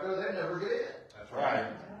door back there, they'd never get in. That's right.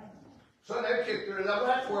 So they'd kick their, they don't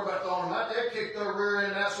have to worry about throwing them out, they'd kick their rear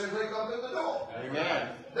end out as soon as they come through the door.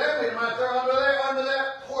 Amen. They'd leave them out there under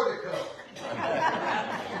that portico. I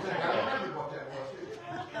remember what that was.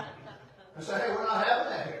 And say, hey, we're not having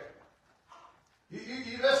that here.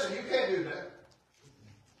 You listen, you can't do that.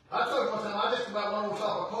 I told you one time, I just about went on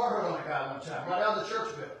top of a car hood on a guy one time, right out of the church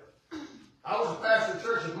building. I was a pastor of the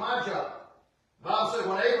church, it was my job. The Bible said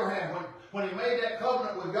when Abraham, when he made that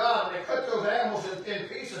covenant with God, and they cut those animals in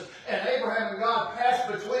pieces, and Abraham and God passed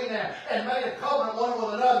between them and made a covenant one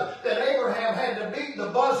with another, that Abraham had to beat the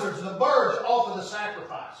buzzards and the birds off of the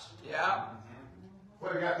sacrifice. Yeah.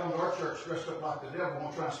 Well, a guy come to our church dressed up like the devil,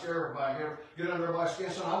 won't try and scare everybody, get under everybody's skin.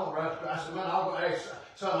 Son, I won't ride. I said, man, I'll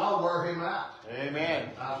wear him out. Amen.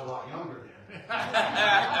 I was a lot younger then.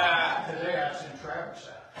 Today I'd send Travis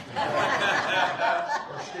out.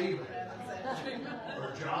 Or Stephen. Or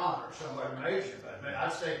John or somebody major. But man,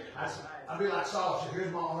 I'd be like Saul. Say,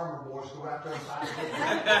 here's my armor, boys. Go out there and fight.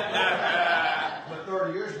 But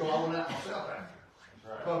 30 years ago, I went out myself after.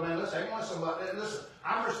 But man, listen,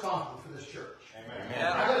 I'm responsible for this church. Amen.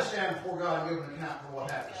 I got to stand before God and give an account for what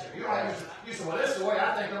happens here. You don't have to, you say, well, this is the way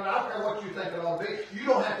I think of it. I don't care what you think it ought to be. You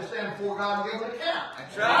don't have to stand before God and give an account.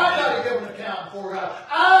 That's right. I've got to give an account before God.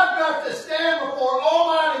 I've got to stand before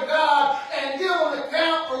Almighty God and give an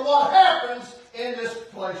account for what happens in this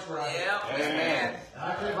place right here. Yeah. Amen. And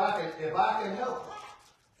I tell you, if I can help it,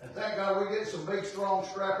 and thank God we get some big, strong,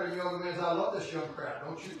 strapping young men. I love this young crowd,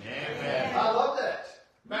 don't you? Amen. I love that.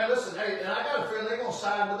 Man, listen, hey, and I got a feeling they're going to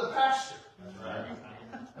side with the pastor. Right.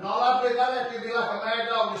 And all I believe I have to be like a mad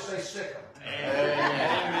dog and just say, sick them.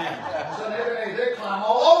 Amen. So they climb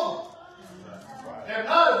all over them. If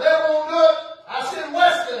not, if they won't do it, I send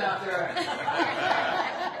Weston out there.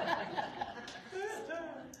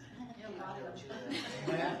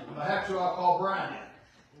 Amen. If I have to, I'll call Brian in.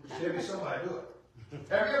 See if somebody do it.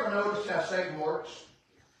 Have you ever noticed how Satan works?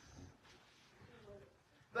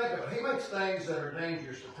 Think of it. He makes things that are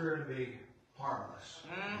dangerous appear to be harmless.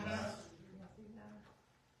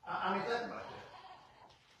 I mean, think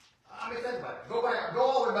about that. Go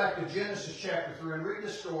all the way back to Genesis chapter 3 and read the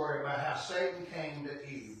story about how Satan came to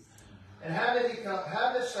Eve. And how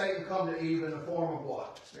did Satan come to Eve in the form of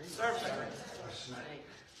what? Serpent. A snake.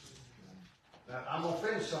 Now, I'm going to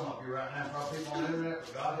offend some of you right now, probably people on the internet,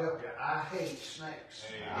 but God help you. I hate snakes.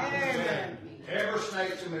 Amen. Every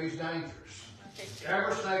snake to me is dangerous.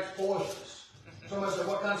 Every snake's poisonous. Somebody said,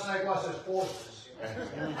 what kind of snake was it? It's poisonous. I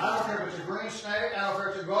don't care if it's a green snake. I don't care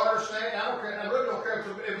if it's a garter snake. I really don't care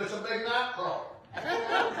if it's a big night crawler. I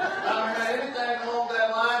mean, anything along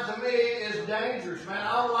that line to me is dangerous, man.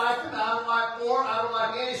 I don't like it. I don't like form. I don't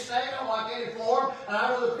like any snake. I don't like any form. And I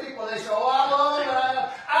know the people, they say, oh, I love them,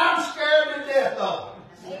 but I'm scared to death of them.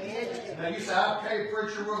 Now you say, okay,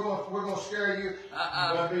 preacher, we're going to scare you. You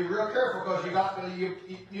got to be real careful because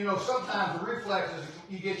you know, sometimes the reflexes,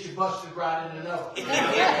 you get you busted right in the nose.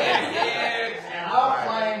 And I'll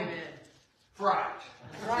claim fright.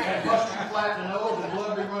 And bust you flat in the nose and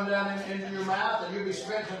blood be run down into your mouth and you'll be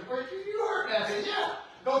spitting, preacher, you hurt me. I said, yeah.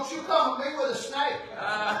 Don't you come at me with a snake.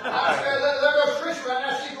 I said, there goes Trish right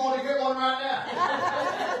now. She's going to get one right now.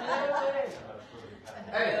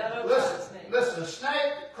 Hey, listen, a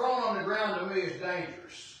snake crawling on the ground to me is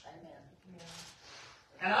dangerous.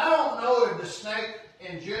 And I don't know if the snake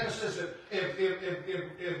in Genesis, if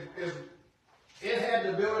it had the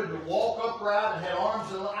ability to walk upright and had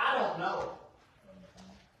arms, I don't know.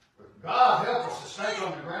 God help us, the snake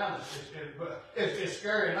on the ground is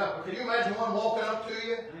scary enough. But can you imagine one walking up to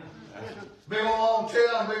you? Big old long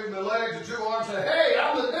tail and big legs and two arms and say, hey,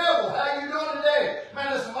 I'm the devil. How you doing today?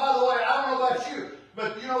 Man, listen, by the way, I don't know about you,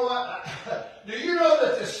 but you know what? Do you know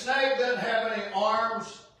that the snake doesn't have any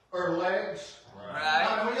arms or legs. Right.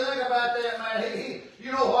 I mean, when you think about that, man,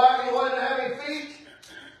 you know why? You know why he doesn't have any feet?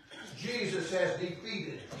 Jesus has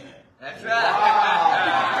defeated him. That's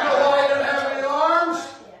right. You know why he doesn't have any arms?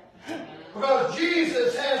 Because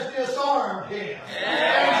Jesus has disarmed him.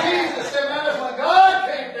 And Jesus said, man, that's when God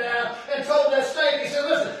came down and told that snake, he said,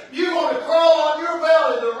 listen, you're going to crawl on your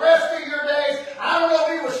belly the rest of your days. I don't know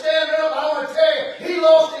if he was standing up. I want to tell you, he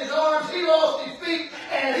lost his arms, he lost his feet,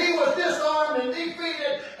 and he was disarmed and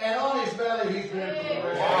defeated, and on his belly he's been for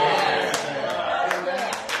the rest of his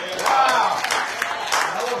days. Wow.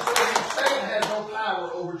 I want to say Satan has no power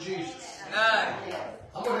over Jesus. None.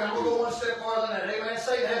 I'm going to go one step farther than that. Amen.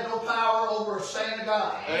 Satan has no power over a saint of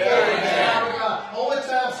God. Amen. Only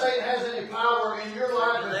time Satan has any power in your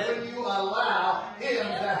life is when you allow him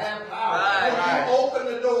to have power. Right. When you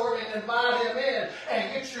open the door and invite him in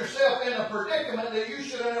and get yourself in a predicament that you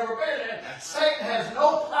should have never been in, Satan has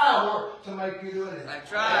no power to make you do anything.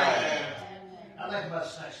 That's right. I think about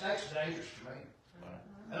snakes. Snakes are dangerous to me.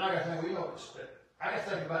 And I got to think, we know this, I got to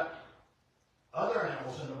think about other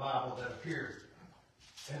animals in the Bible that appeared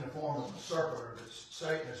in the form of a serpent or that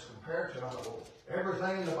Satan is compared to.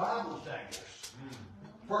 Everything in the Bible is dangerous.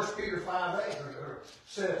 1 Peter 5:8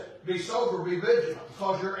 says, be sober, be vigilant,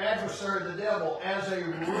 because your adversary, the devil, as a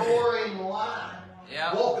roaring lion,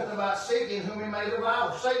 walketh about seeking whom he may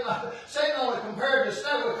devour. Satan only compared to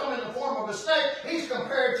snake would come in the form of a snake. He's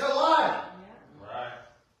compared to a lion. Right.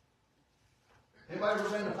 Anybody ever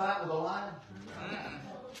been in a fight with a lion?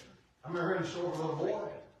 I remember hearing a story of a little boy.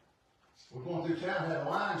 We're going through town, had a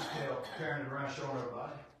lion's tail carrying it around, showing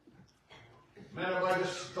everybody. Man, everybody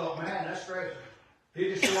just thought, man, that's crazy.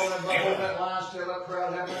 He just showed everybody holding that lion's tail up,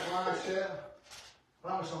 proud having that lion's tail.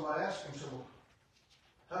 Finally, somebody asked him, so,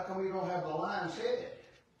 how come you don't have the lion's head?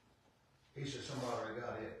 He said, somebody already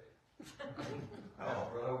got it. Oh,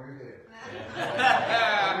 right over your head.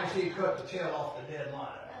 I guess he cut the tail off the dead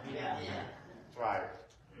lion. Right.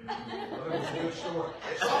 Well, it was a good story.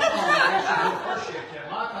 Some congregations will appreciate that.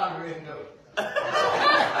 My congregation goes.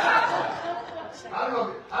 I don't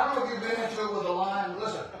know if you've been into it with a lion.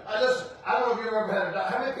 Listen. I don't know if you've ever had a dog.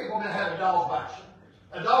 How many people have had a dog bite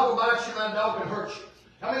you? A dog will bite you, and a dog can hurt you.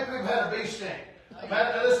 How many people have had a bee sting? Man,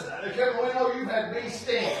 listen, Kevin, we know you've had bee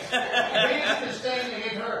stings. Bees can sting and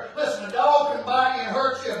can hurt. Listen, a dog can bite you and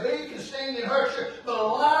hurt you. A bee can sting and hurt you. But a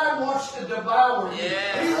lion wants to devour you.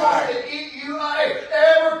 He wants to eat you,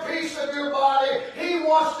 every piece of your body. He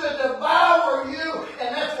wants to devour you.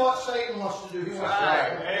 And that's what Satan wants to do. He wants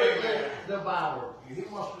to completely devour you. He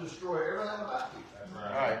wants to destroy everything about you. That's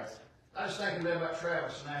right. I was thinking today about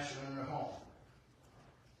Travis and Ashley in their home.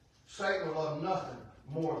 Satan would love nothing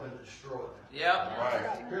more than to destroy them. Yep.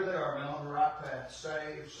 Right. Here they are, man, on the right path,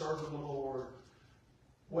 saved, serving the Lord.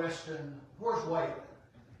 Weston, where's Waylon?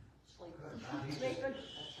 He's just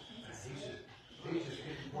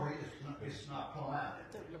getting where it's not plumb out.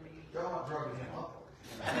 Y'all not drugging him up.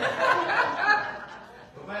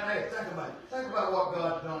 But man, hey, think about what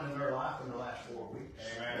God's done in their life in the last 4 weeks.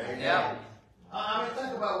 Amen. Yep. I mean,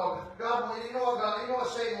 think about what God. You know what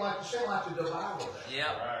Satan likes to devour that.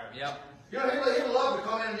 Yep. Right. Yep. You know, he'd love to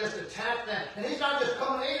come in and just attack that. And he's not just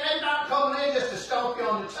coming in, he's not coming in just to stomp you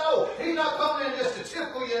on the toe. He's not coming in just to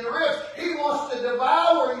tickle you in the ribs. He wants to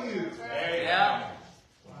devour you. Yeah.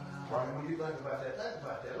 Wow. When you think about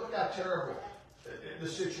that. Look how terrible the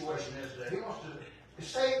situation is today. He wants to.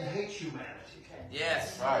 Satan hates humanity.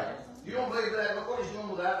 Yes. Right. You don't believe that? Look what he's doing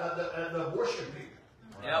with the abortion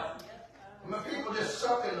people. Yep. I mean, people just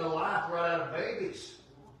sucking the life right out of babies.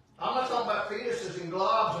 I'm not talking about fetuses and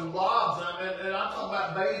globs and blobs. And I'm talking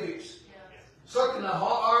about babies. Sucking the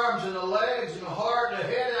arms and the legs and the heart and the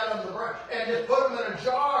head out of the brain and just put them in a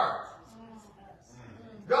jar.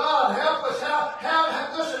 God help us.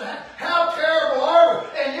 How terrible are we?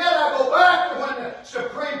 And yet I go back to when the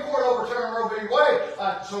Supreme Court overturned Roe v. Wade.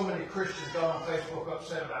 So many Christians got on Facebook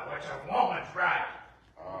upset about what's a woman's right.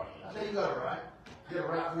 I think you got it right. You got a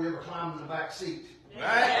right for you ever climbed in the back seat. Right.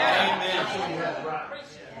 That's when you had the right.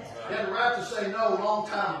 You had the right to say no a long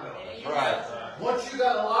time ago. Right. Once you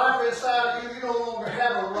got a life inside of you, you no longer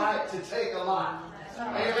have a right to take a life.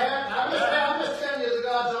 Amen? I'm just telling you the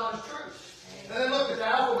God's honest truth. And then look at the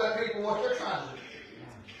alphabet people, what they're trying to do.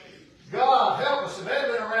 God help us. If they'd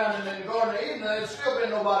been around in the Garden of Eden, there'd still been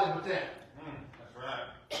nobody but them. That's right.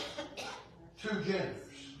 Two genders.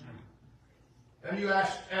 And you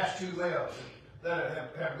ask two males that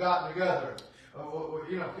have gotten together.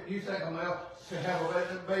 You know, you think a male can have a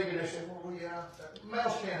baby? They say, well, yeah,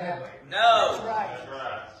 males can't have babies. No. That's right. That's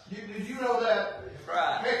right. Did you know that?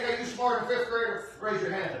 Right. KK, you smart in 5th grader? Raise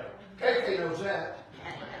your hand up. KK knows that.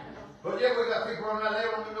 But yet we got people running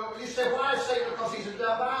around there. You say, why is Satan? Because he's a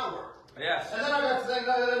devourer. Yes. And then I got to think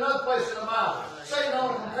another place in the Bible. Satan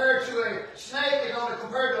only compared to a snake, and only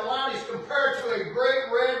compared to a lion, he's compared to a great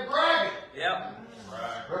red dragon. Yep.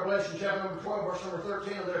 Right. Revelation chapter number 12, verse number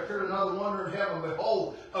 13, and there appeared another wonder in heaven.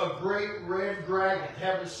 Behold, a great red dragon,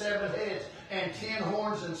 having 7 heads and 10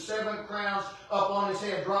 horns and 7 crowns upon his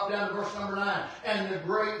head. Drop down to verse number 9. And the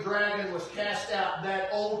great dragon was cast out, that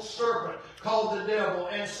old serpent called the devil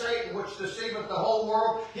and Satan, which deceiveth the whole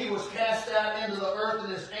world. He was cast out into the earth,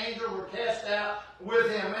 and his angels were cast out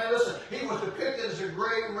with him. Man, listen, he was depicted as a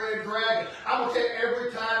great red dragon. I'm going to tell you,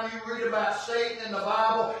 every time you read about Satan in the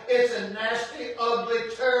Bible, it's a nasty, ugly,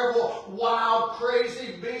 terrible, wild,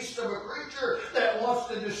 crazy beast of a creature that wants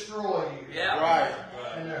to destroy you. Yeah. Right.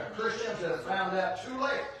 And there are Christians that have found out too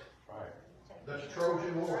late Right. that the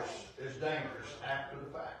Trojan horse is dangerous after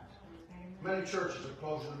the fact. Many churches are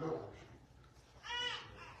closing the doors.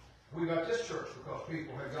 We got this church because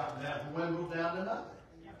people have gotten down from windows down to nothing.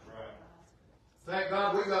 Thank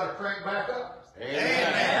God we got to crank back up.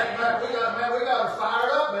 Amen. We got to fire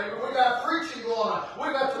it up, baby. We got preaching going on.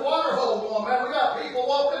 We got the water hole going, man. We got people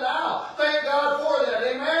walking the aisle. Thank God for that.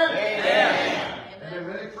 Amen? Amen. And then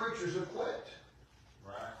many preachers have quit.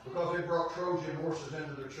 Because they brought Trojan horses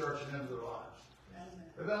into their church and into their lives.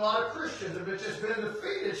 There have been a lot of Christians that have just been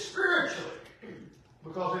defeated spiritually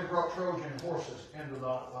because they brought Trojan horses into the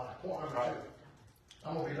life. Point number 2.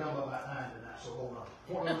 I'm going to be done by about 9 tonight, so hold on.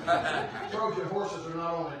 Point number 2. Trojan horses are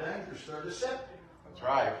not only dangerous, they're deceptive. That's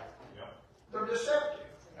right. They're deceptive.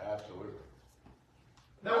 Absolutely.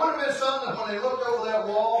 Now, wouldn't it have been something that when they looked over that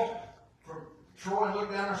wall from Troy and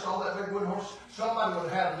looked down and saw that big wooden horse, somebody would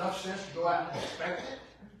have had enough sense to go out and inspect it?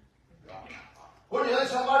 Wouldn't you think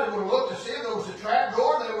somebody would have looked to see if there was a trap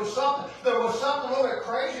door, there was something a little bit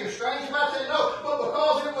crazy or strange about that? No, but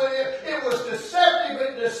because it was deceptive,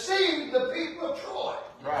 it deceived the people of Troy.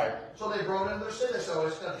 Right. So they brought into their city. So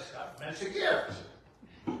it's got a gift.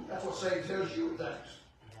 That's what Satan tells you things.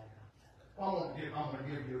 Well, I'm going to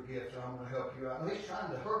give you a gift, or I'm going to help you out. And he's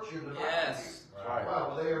trying to hurt you and deny you. Yes. Right. Why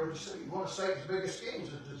will they ever deceive? One of Satan's biggest schemes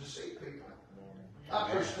is to deceive people. I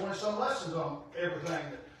preached 20-some lessons on everything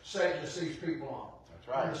that Satan deceives people on. That's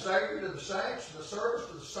right. From the Savior to the saints, to the service,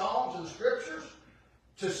 to the Psalms, to the Scriptures,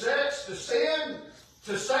 to sex, to sin,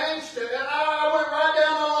 to saints, to I went right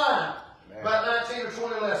down the line. Amen. About 19 or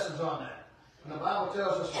 20 lessons on that. And the Bible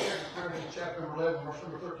tells us in 2 Corinthians chapter number 11, verse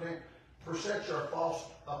number 13, for such are false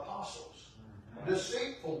apostles,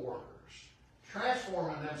 deceitful workers,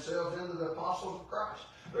 transforming themselves into the apostles of Christ.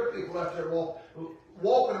 There are people out there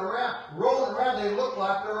walking around, rolling around, they look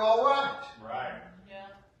like they're all right. Right.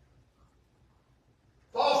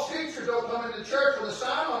 False teachers don't come into church with a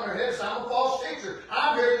sign on their head saying, I'm a false teacher.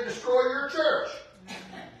 I'm here to destroy your church.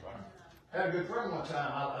 I had a good friend one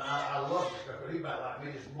time. I loved this guy, but he about like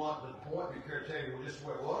me, just blunt to the point. He can't tell you just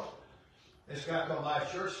what it was. This guy come by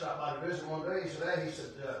his church, stopped by to visit one day. He said, hey,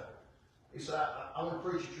 he said, I want to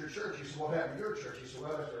preach at your church. He said, what happened to your church? He said,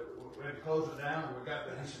 well, we had to close it down.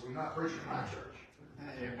 And he said, we're not preaching at my church.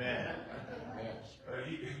 Amen.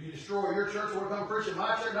 You destroy your church, we're going to preach at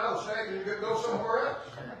my church? No, stay and you go somewhere else.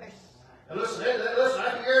 And listen,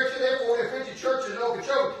 I can guarantee you there 40 or 50 churches in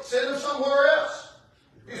Okeechobee. Send them somewhere else.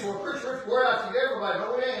 He said, well, preacher, we're out to get everybody.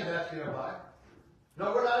 No, we ain't out to get everybody.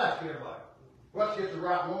 No, we're not out to get everybody. We're out to get the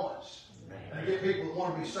right ones. And get people that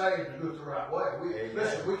want to be saved and do it the right way.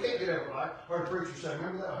 Listen, we can't get everybody. I heard a preacher say,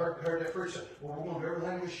 remember that? I heard that preacher say, well, we're going to do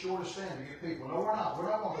everything we short of stand to get people. No, we're not. We're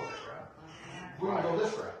not going to go this route. We're going to go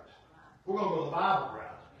this route. We're going to go the Bible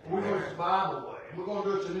route. And we're going to do it the Bible way. And we're going to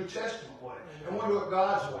do it the New Testament way. And we're going to do it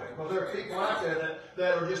God's way. Because there are people out there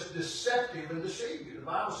that are just deceptive and deceive you. The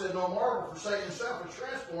Bible said, no marvel for Satan himself was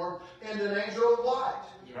transformed into an angel of light.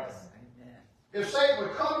 Right. If Satan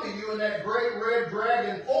would come to you in that great red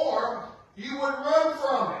dragon form, you would run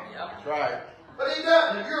from him. That's right. But he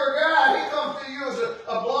doesn't. If you're a guy, he comes to you as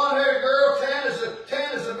a blonde-haired girl, tan as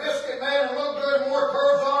a biscuit, man, and look good, more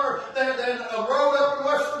curves on her than a road up in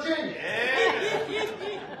West Virginia.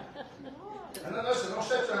 And then listen, don't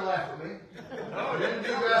sit there and laugh at me. Then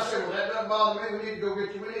you guys say, well, that doesn't bother me. We need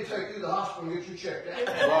to take you to the hospital and get you checked out.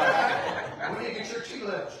 Right. We need to get your T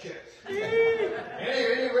levels checked.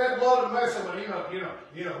 Any red blood in there, somebody,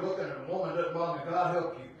 looking at a woman doesn't bother me. God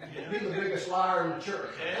help you. Be the biggest liar in the church.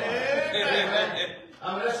 Amen.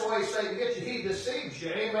 I mean, that's the way Satan gets you. He deceives you.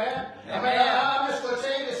 Amen. I'm just going to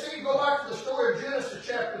tell you, deceive. Go back to the story of Genesis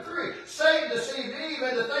chapter 3. Satan deceived Eve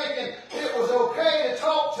into thinking it was okay to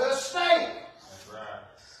talk to a snake. That's right.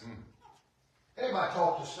 Anybody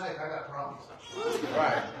talk to a snake, I got problems.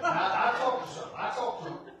 Right. I talk to something. I talk to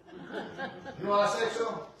them. You know what I say to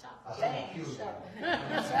them? I said, I'm going to kill you.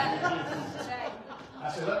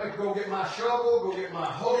 I said, let me go get my shovel, go get my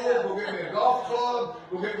hoe, go get me a golf club,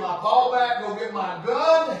 go get my ball bat, go get my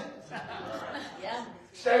gun. Yeah.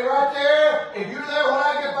 Stay right there. If you're there when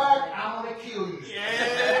I get back, I'm going to kill you.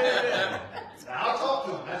 Yeah. Now, I'll talk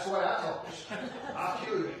to him. That's the way I talk. I'll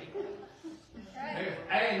kill you.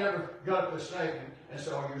 I ain't never got up to a snake and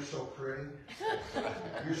said, oh, you're so pretty.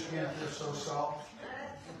 Your skin feels so soft.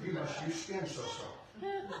 Your skin's so soft.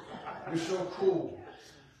 You're so cool.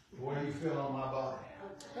 The way you feel on my body.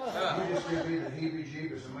 You just give me the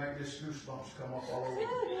heebie-jeebies and make this goosebumps come up all over me.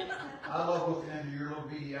 I love looking into your little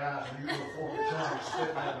beady eyes and your little forked tongue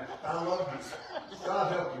spitting at me. I love you.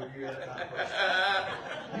 God help you if you're that kind of person.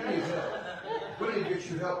 You need help. We need to get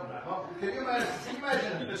you help tonight. Can you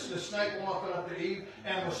imagine the snake walking up to Eve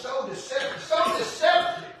and was so deceptive, so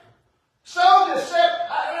deceptive.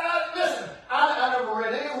 Listen, I never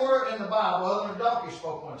read anywhere in the Bible other than a donkey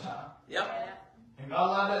spoke one time. Yep. And God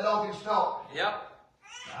allowed that donkey to talk. Yep.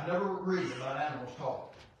 I never read about animals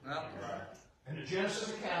talking. Yep. In the Genesis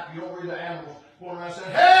account, you don't read the animals going around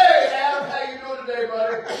saying, hey, Adam, how you doing today,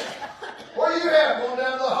 buddy? Where you at? Going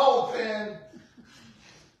down to the hog pen.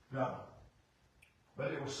 No.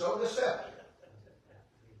 But it was so deceptive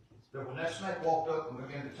that when that snake walked up and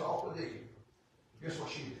began to talk with Eve, guess what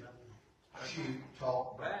she did? She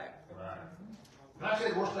talked back. Right. Can I tell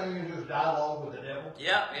you the worst thing you can do is dialogue with the devil?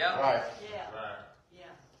 Yep. Yep. Right. Yeah. Right.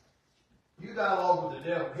 Yeah. You dialogue with the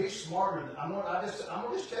devil. He's smarter than I'm gonna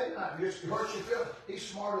just tell you now. You hurt your feelings. He's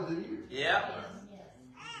smarter than you. Yep.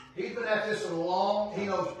 He's been at this so long. He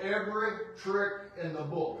knows every trick in the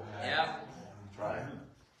book. Yep. That's right.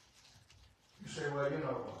 You say, well, you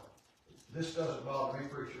know, this doesn't bother me,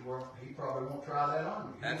 preacher. Well, he probably won't try that on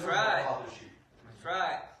you. That's He knows right. It bothers you. That's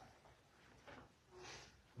right.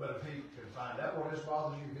 But if he can find out what this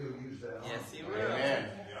bothers you, he'll use that on Yes, you. he will. Amen.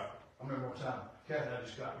 I remember one time, Kathy and I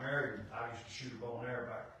just got married, and I used to shoot a bow and arrow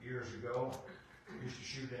back years ago. I used to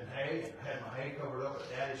shoot in hay, and I had my hay covered up at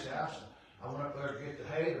Daddy's house. And I went up there to get the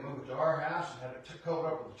hay to move it to our house, and had it covered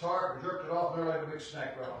up with a tarp, and jerked it off, and there laid a big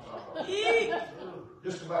snake right on top of it.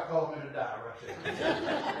 Just about called me to die right there.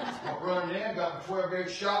 I running in, got my 12-gauge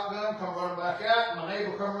shotgun, come running back out, and my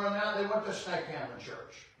neighbor come running out. They went to snake handling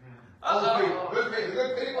church. Old people,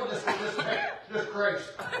 good people, just crazy.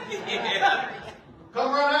 Yeah.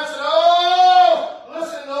 Come running out and said, oh,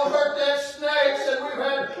 listen, don't hurt that snake. Said we've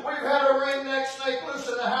had a ringneck snake loose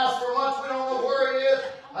in the house for months. We don't know where he is.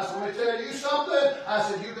 I said, let me tell you something. I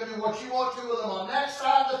said, you can do what you want to with him on that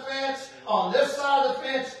side of the fence, on this side of the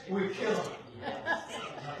fence, we kill him. And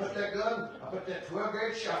I put that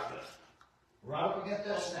 12-gauge shotgun right up against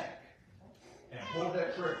that snake and pulled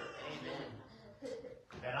that trigger.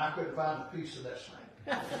 And I couldn't find a piece of that snake.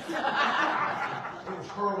 It was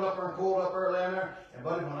curled up there and pulled up there, laying there. And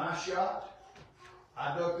buddy, when I shot,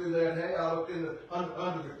 I dug through that hay. I looked in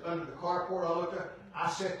under the carport. I looked there. I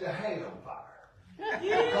set the hay on fire.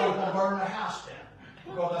 Because I was going to burn the house down.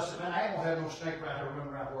 Because I said, man, I ain't going to have no snake right here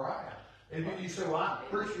running around where I am. And you say, well, I'm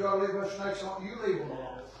pretty sure you ought to leave those snakes on. You leave them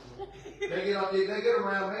alone. They get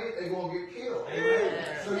around me, they're going to get killed. Amen.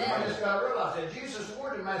 So you just got to realize that. Jesus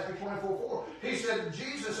warned in Matthew 24:4. He said,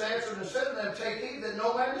 Jesus answered and said to them, take heed that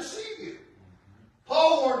no man deceive you.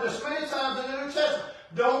 Paul warned us many times in the New Testament,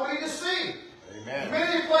 don't be deceived. Amen.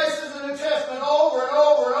 Many places in the New Testament over and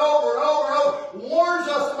over and over and over and over warns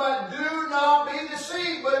us about do not be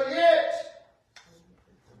deceived, but yet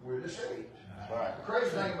we're deceived. That's right. The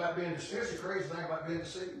crazy thing about being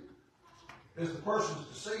deceived, is the person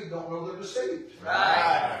that's deceived don't know they're deceived.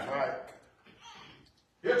 Right. That's right.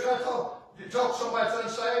 You ever try to talk to somebody that's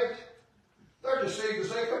unsaved? They're deceived as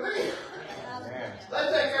they can be. Amen. They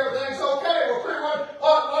think everything's okay. Well, pretty much,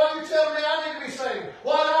 what are you telling me I need to be saved?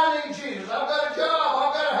 Why do I need Jesus? I've got a job.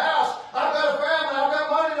 I've got a house. I've got a family. I've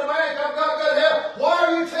got money in the bank. I've got good health. Why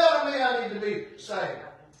are you telling me I need to be saved?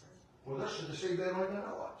 Well, they're so deceived they don't even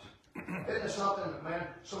know it. Isn't it something that, man,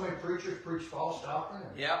 so many preachers preach false doctrine?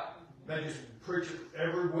 Yep. They just preach it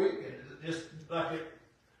every week, and just like it.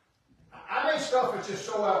 I mean, stuff that's just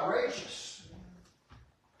so outrageous.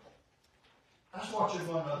 I was watching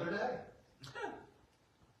one the other day,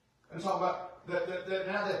 and talking about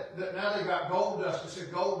that now they got gold dust. They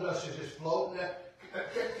said gold dust is just floating.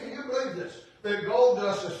 Can you believe this? That gold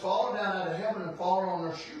dust is falling down out of heaven and falling on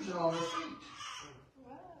their shoes and on their feet.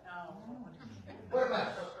 Wait a minute,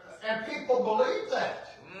 and people believe that.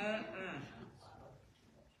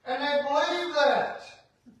 And they believe that.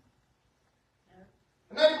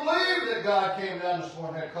 And they believe that God came down this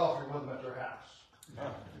morning and had coffee with them at their house.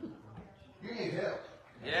 You need help.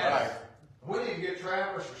 Yes. We need to get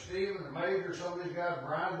Travis or Stephen or Major or some of these guys,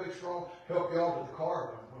 Brian Big Strong, help y'all to the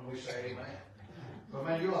car when we say amen. But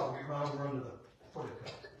man, you ought to get right over under the footy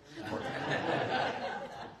cup.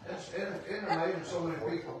 Isn't it amazing so many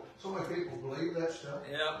people believe that stuff?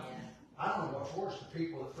 Yep. I don't know what's worse, the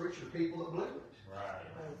people that preach or the people that believe it. Right.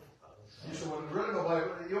 You say, well, really nobody,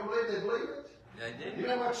 you don't believe they believe it? They do. You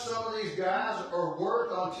know how much some of these guys are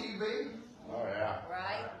worth on TV? Oh, yeah.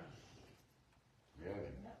 Right?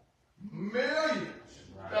 Really? Millions.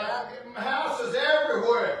 Right. Houses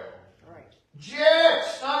everywhere.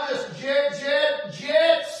 Jets, not just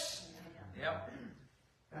jets. Yep.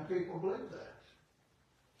 And people believe that.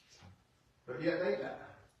 But yet they die.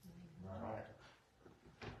 Right.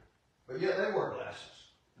 But yet they wear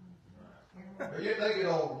glasses. But yet they get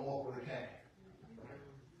old and walk with a cane.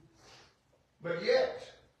 But yet,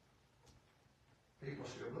 people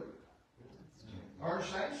still believe it.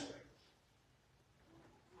 Ernest Ainsley.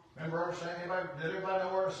 Remember Ernest Ainsley? Did everybody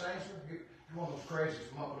know Ernest Ainsley? He's one of those crazies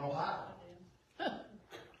from up in Ohio.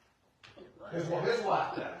 His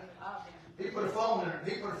wife died. He put a phone in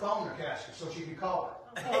her casket so she could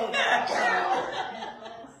call her.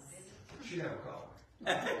 She never called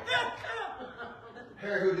her.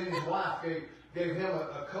 Harry Houdini's wife gave him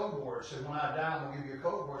a code word. Said, when I die, I'm going to give you a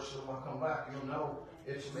code word so when I come back, you'll know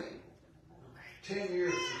it's me. 10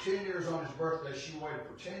 years. For 10 years on his birthday, she waited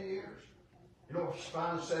for 10 years. You know what she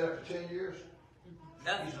finally said after 10 years?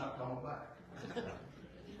 He's not coming back.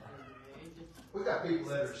 We got people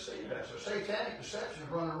that are deceived. So satanic deception is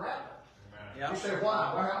running rampant. Yep. You say,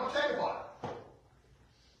 why? Well, I'm going to tell you why.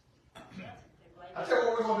 I tell you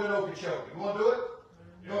what we're going to do in Okeechobee. You want to do it?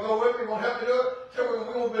 You want to go with me? You want to help me do it? Tell you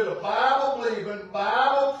we're going to build a Bible-believing,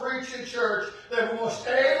 Bible-preaching church that we're going to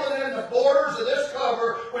stay within the borders of this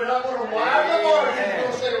cover. We're not going to widen the margins. We're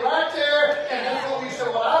going to stay right there. And that's what we say,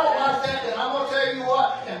 well, I don't like that. Then I'm going to tell you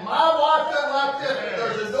what. And my wife doesn't like this. But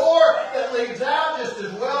there's a door that leads out just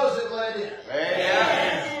as well as it led in.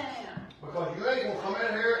 Amen. Because you ain't going to come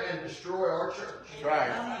in here and destroy our church. That's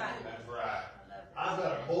right. That's right. I've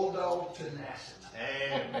got a bulldog tenacity.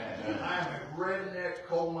 Amen. I'm a redneck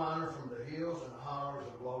coal miner from the hills and the hollers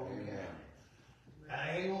of Logan County. And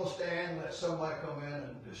I ain't going to stand and let somebody come in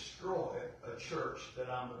and destroy a church that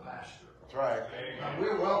I'm the pastor of. That's right. Now, we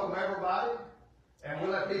welcome everybody, and we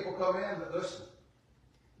let people come in, but listen,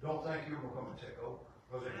 don't think you're going to come and take over.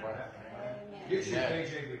 Because it won't happen. Get your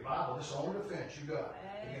KJV Bible. This is the only defense you got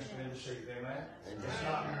against being deceived. Amen? It's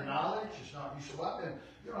not your knowledge. It's not you. So I've been,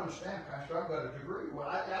 you don't understand, Pastor, I've got a degree. Well,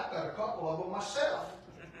 I've got a couple of them myself.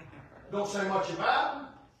 Don't say much about them.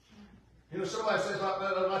 You know, somebody says like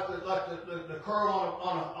the curl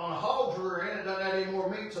on a hog drewer in it doesn't add any more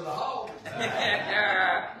meat to the hog. I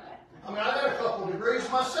mean, I got a couple of degrees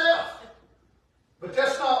myself. But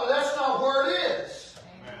that's not where it is.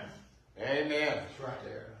 Amen. It's right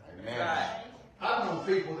there. Amen. Right. I've known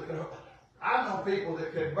people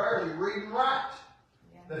that could barely read and write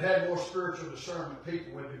that had more spiritual discernment than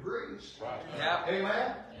people with degrees. Right. Yep.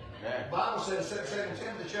 Amen? Amen. The Bible says in 2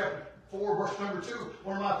 Timothy chapter 4, verse number 2,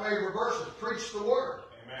 one of my favorite verses, preach the word.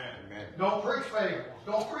 Amen. Amen. Don't preach fables.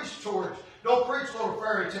 Don't preach stories. Don't preach little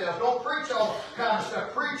fairy tales. Don't preach all kind of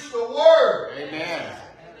stuff. Preach the word. Amen.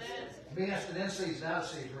 Be instant in season, out of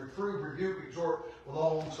season. Reprove, rebuke, exhort with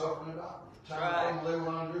all long suffering and doctrine. The time Right. come, they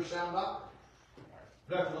will not endure sound doctrine.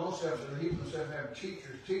 Therefore, themselves and heap themselves having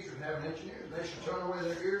teachers having engineers. They shall turn away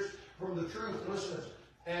their ears from the truth and listen,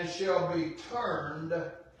 and shall be turned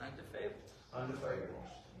Unto fables. unto fables.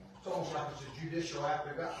 It's almost like it's a judicial act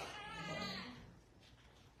of God.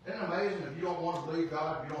 Isn't it amazing if you don't want to believe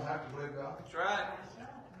God, you don't have to believe God? That's right.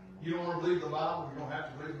 You don't want to believe the Bible, you don't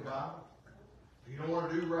have to believe the Bible. If you don't want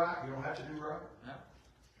to do right, you don't have to do right. Yep.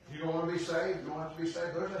 If you don't want to be saved, you don't have to be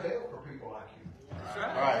saved. There's a hell for people like you. That's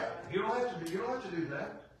right. Right. You don't have to do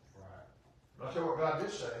that. Right. But I'll tell you what God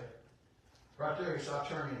did say. Right there, He said, I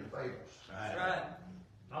turn you into fables. That's right.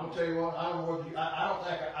 I'm going to tell you what, I don't know whether you, I don't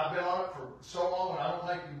think, I've been on it for so long, and I don't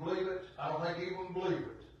think you believe it. I don't think you even believe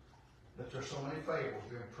it. That there's so many fables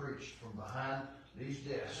being preached from behind these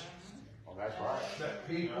desks. Well, that's right. That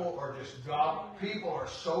people are just God. People are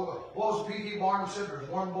so. What was P.T. Barnum said? There's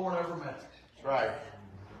one born every minute. That's right.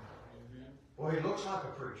 Well, he looks like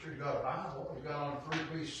a preacher. He got a Bible. He got on a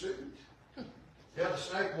three-piece suit. He had the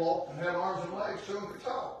snake walk and had arms and legs so he could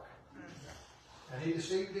talk. And he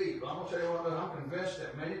deceived Eve. I'm going to tell you what, I'm convinced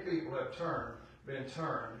that many people have been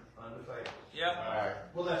turned unto fables. Yep. Right.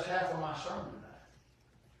 Well, that's half of my sermon tonight.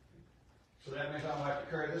 So that means I'm going to have to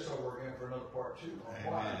carry this over again for another part two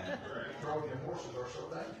on why Trojan horses are so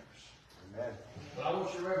dangerous. Amen. But I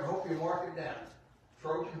want you to remember, hope you mark it down.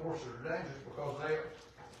 Trojan horses are dangerous because they,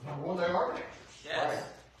 number one, they are dangerous. Yes. Right.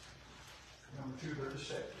 Number two, they're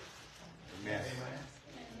deceptive. Amen. Amen.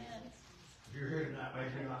 Amen. If you're here tonight,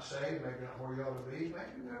 maybe you're not saved, maybe not where you ought to be,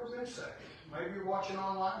 maybe you've never been saved. Maybe you're watching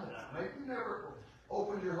online tonight. Maybe you never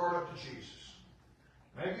opened your heart up to Jesus.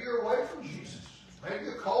 Maybe you're away from Jesus. Maybe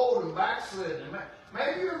you're cold and backslidden.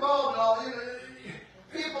 Maybe you're involved in all,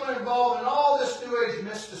 people are involved in all this New Age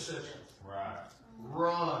mysticism. Right.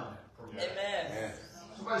 Run from that. Amen.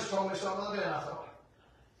 Somebody's told me something the other day, and I thought,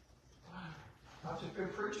 wow, I've just been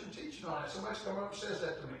preaching and teaching on it. Somebody's come up and says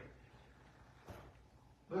that to me.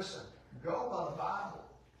 Listen, go by the Bible.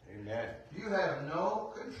 Amen. You have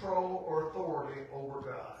no control or authority over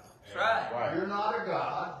God. That's right. You're not a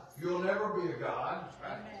God. You'll never be a God.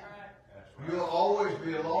 Right. You'll always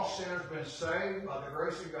be a lost sinner who's been saved by the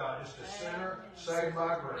grace of God. Just a sinner saved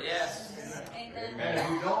by grace. Yes. Amen. And if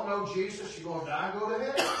you don't know Jesus, you're going to die and go to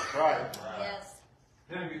heaven. That's right. Yes.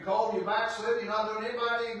 Then if you're cold, you're backslid, you're not doing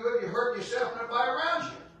anybody any good, you hurt yourself and everybody around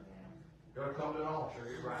you. You got to come to an altar.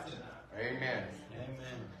 You're right tonight. Amen.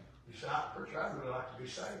 Amen. You say, preacher, I'd really like to be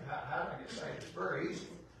saved. How do I get saved? It's very easy.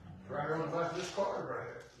 It's right here on the back of this card right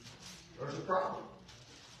here. There's a problem.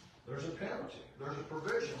 There's a penalty. There's a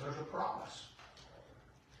provision. There's a promise.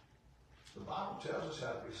 The Bible tells us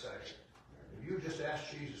how to be saved. If you just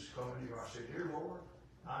ask Jesus to come into your heart and say, dear Lord,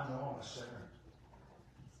 I know I'm a sinner.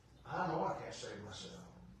 I know I can't save myself.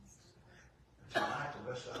 And tonight,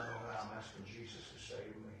 the best I know how, I'm asking Jesus to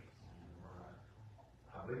save me.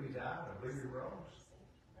 I believe he died. I believe he rose.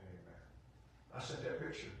 Amen. I sent that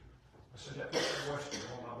picture. I sent that picture to Weston,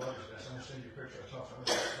 one of my buddies. I said, I'm going to send you a picture. I talked to him.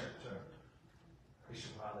 I sent it to him. He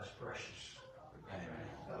said, wow, that's precious. Amen.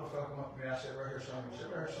 That little fellow come up to me. I said, right here, son. He said,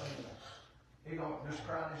 right here, son. He don't just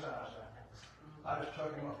crying his eyes out. I just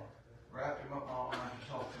took him up, wrapped him up all night and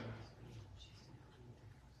talked to him.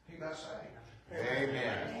 He got saved.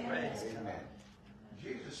 Amen. Amen.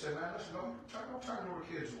 Jesus said, man, listen, don't turn to the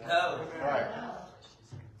kids. No. Right.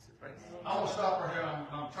 I want to stop right here.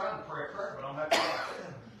 I'm trying to pray a prayer, but I'm not going to.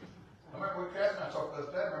 I remember we Kat and I talked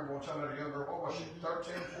about that. I remember one time I had a young girl, what was she,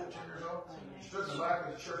 13, 14 years old? Stood in the back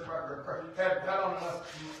of the church right there and prayed. Had on enough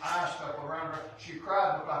eye stuff around her. She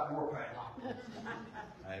cried, looked like a war paint.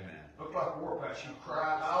 Amen. Looked like a war paint. She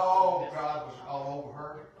cried. Oh, God was all over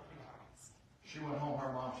her. She went home.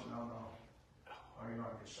 Her mom said, no. Oh, you're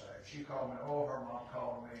not going to get saved. She called me. Oh, her mom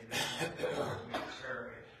called me.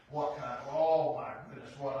 Scare me. What kind of, oh my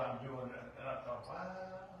goodness, what I'm doing. And I thought,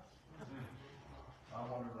 wow. I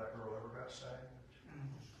wonder if that girl ever got saved.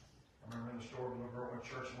 I remember in the store, a little girl went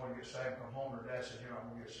to church and wanted to get saved, come home, her dad said, you're not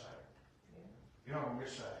going to get saved. You're not going to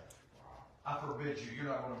get saved. I forbid you.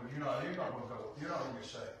 You're not going to go. You're not going to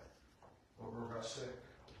get saved. The little girl got sick.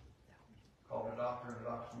 Called the doctor, and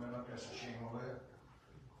the doctor came in up and said, she ain't going to live.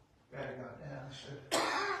 Daddy got down and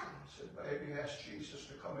said, baby, ask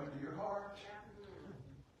Jesus to come into your heart.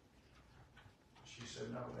 She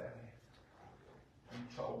said, no, Daddy. You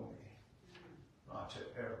told me not to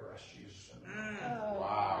ever ask Jesus.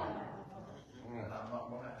 Wow. And I'm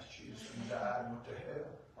not going to ask Jesus. He died and went to hell.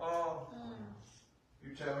 Oh.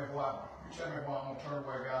 You tell me why I'm going to turn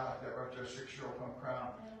away a guy like that right there, 6-year-old come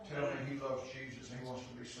crying. Tell me he loves Jesus and he wants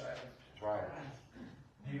to be saved. That's right.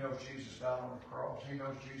 He knows Jesus died on the cross. He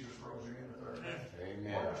knows Jesus rose again the third day.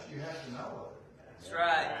 Amen. What else do you have to know of it? That's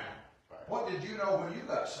right. What did you know when you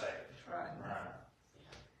got saved? That's right.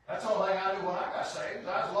 That's the only thing I knew when I got saved. I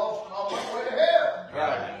was lost and on my way to hell.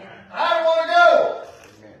 Right. I didn't want to go.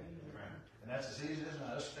 Amen. And that's as easy as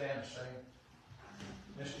not. Let's stand and sing.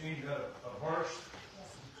 Mr. Dean, you got a verse?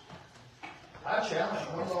 I challenge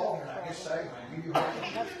you. One Lord, and I get saved. I give you a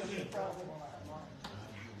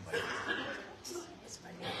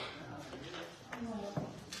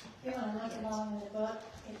You want to look along in the book,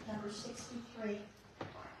 it's number 63.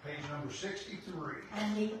 Page number 63.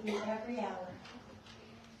 I need thee every hour.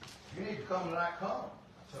 You need to come tonight, come.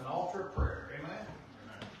 It's an altar of prayer. Amen.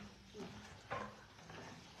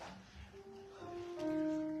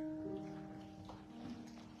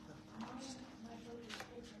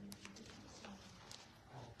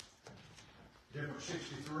 Different 63.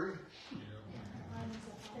 It's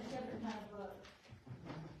a different kind of book.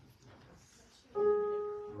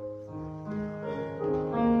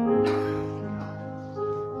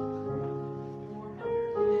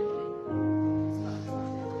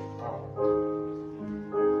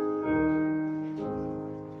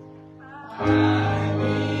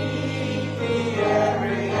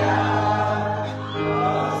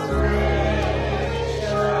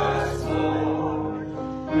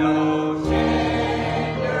 No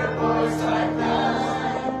tender voice like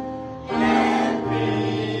thine.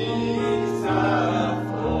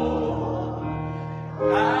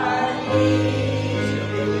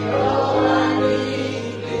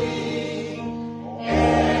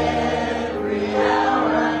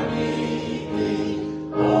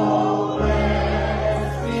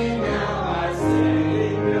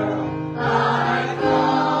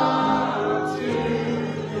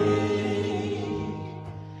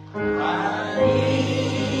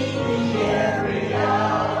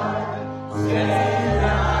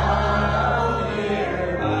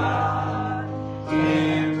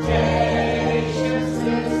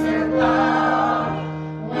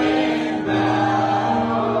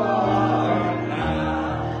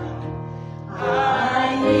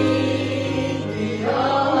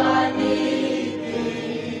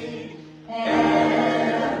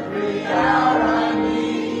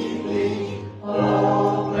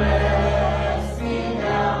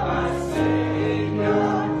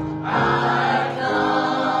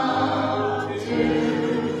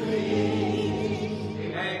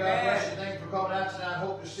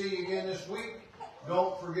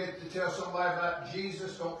 Don't forget to tell somebody about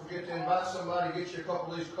Jesus. Don't forget to invite somebody, get you a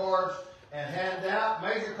couple of these cards, and hand out.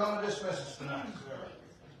 Major, come and dismiss us tonight.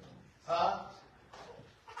 Huh?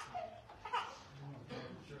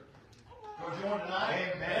 Go join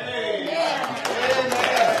tonight? Amen. Amen.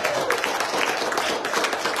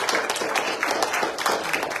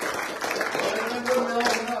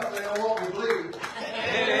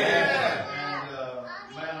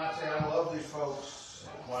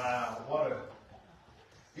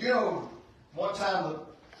 You know, one time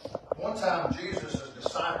Jesus'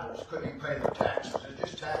 disciples couldn't even pay their taxes. It was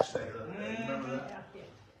just tax day. Remember that?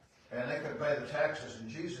 And they couldn't pay the taxes. And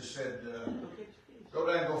Jesus said, go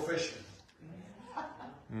down and go fishing.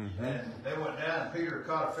 Mm-hmm. And they went down, and Peter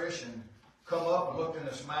caught a fish and come up and looked in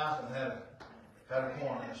his mouth and had a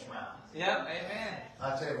corn in his mouth. Yep, amen.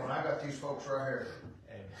 I tell you, when I got these folks right here,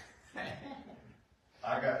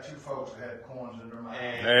 I got two folks that had corns in their mouth.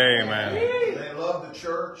 Amen. They love the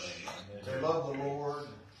church. They love the Lord.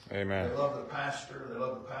 Amen. They love the pastor. They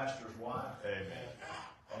love the pastor's wife. Amen.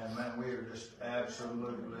 And man, we are just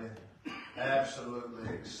absolutely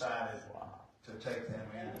excited to take them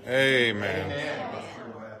in. Amen. Amen.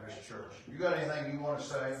 Baptist Church. You got anything you want to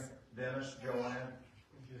say, Dennis, Joanne?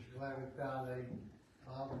 Just glad we found a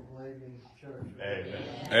Bible-believing church. Amen.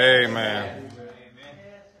 Amen.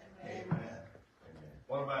 Amen.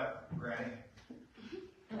 What about Granny?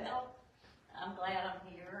 Well, I'm glad I'm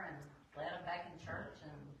here and glad I'm back in church,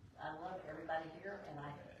 and I love everybody here, and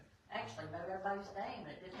I actually know everybody's name.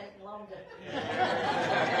 It didn't take me long to.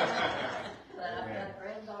 But I've got a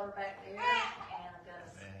granddaughter back there, and I've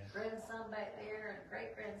got a grandson back there, and a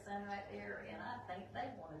great grandson right there, and I think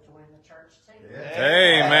they want to join the church too.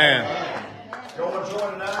 Yeah. Amen. You want to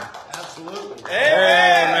join tonight? Absolutely.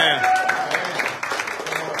 Amen.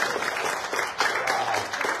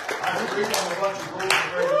 Read on a bunch of rules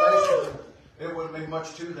and regulations, it wouldn't be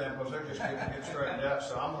much to them because they're just getting it straightened out.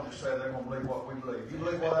 So I'm going to say they're going to believe what we believe. You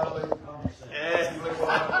believe what I believe? You believe what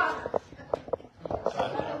I believe? So,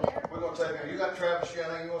 we're going to take it. You got Travis, you got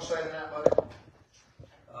anything you want to say tonight, buddy?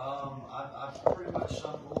 I pretty much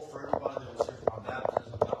summed up for everybody that was here for my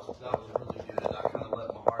baptism. That was really good. I kind of let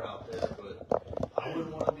my heart out there, but I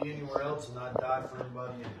wouldn't want to be anywhere else, and I'd die for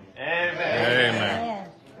everybody. Amen. Amen.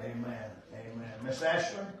 Amen. Amen. Miss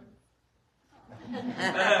Ashley?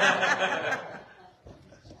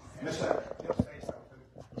 Miss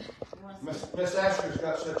Ashley's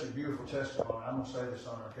got such a beautiful testimony. I'm going to say this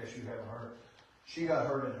on her in case you haven't heard. She got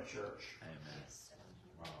hurt in a church. Amen.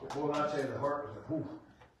 Boy, I tell you, the hurt was whew.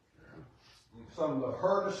 Some of the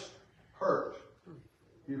hardest hurt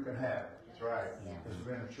you can have. That's right. Has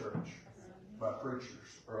been in a church by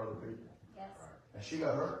preachers or other people. Yes. And she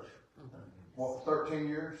got hurt. What, 13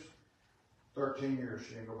 years? 13 years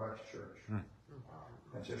she didn't go back to church.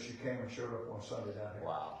 Until she came and showed up on Sunday down here.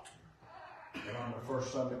 Wow. And on the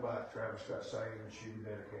first Sunday back, Travis got saved and she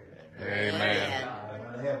rededicated. Amen.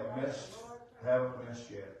 And they haven't missed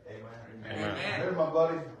yet. Amen. Amen. Here's my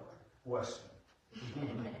buddy, Weston.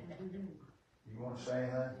 You want to say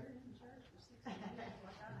anything?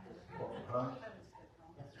 Huh?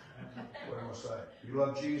 What do you want to say? You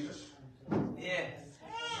love Jesus? Yes.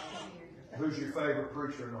 Who's your favorite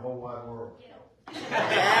preacher in the whole wide world?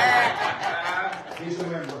 He's a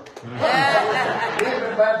member. He ain't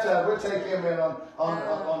been baptized. We'll take him in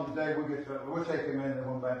on the day we get to. We'll take him in and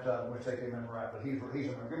when baptized. We'll take him in right. But he's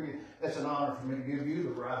a member. It's an honor for me to give you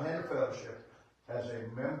the right hand of fellowship as a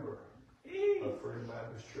member of Freedom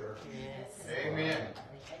Baptist Church. Yes. Amen.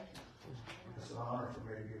 It's an honor for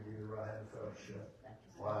me to give you the right hand of fellowship.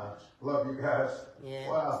 Wow. Love you guys. Yes.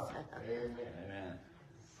 Wow. Amen.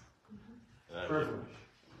 Privilege.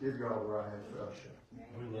 Give y'all the right hand of fellowship.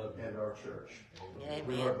 We love you. And our church. Amen.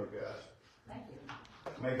 We love you guys. Thank you.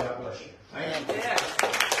 May God bless you. Thank you. Yes.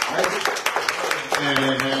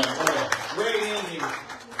 Amen. Great ending.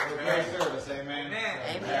 Great service. Amen.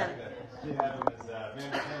 Amen. You have them as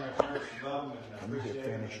members in our church. Love them and appreciate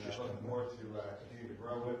them. And looking forward to continue to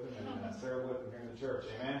grow with them and serve with them here in the church.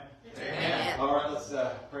 Amen. Amen. All right, let's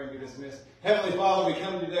pray and be dismissed. Heavenly Father, we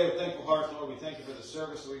come today with thankful hearts, Lord. We thank you for the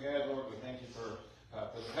service that we had, Lord. We thank you for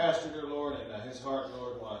the pastor, dear Lord, and his heart,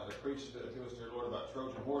 Lord, wanted to preach to us, dear Lord, about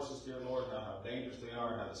Trojan horses, dear Lord, and how dangerous they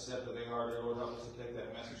are and how deceptive they are, dear Lord. Help us to take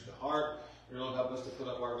that message to heart. Dear Lord, help us to put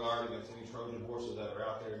up our guard against any Trojan horses that are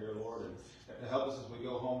out there, dear Lord, and help us as we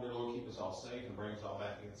go home, dear Lord, keep us all safe and bring us all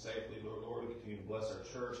back in safely, Lord. We continue to bless our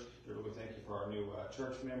church. Dear Lord, we thank you for our new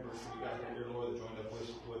church members who you got here, dear Lord, that joined up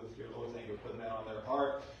with us, dear Lord. Thank you for putting that on their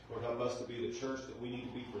heart. Lord, help us to be the church that we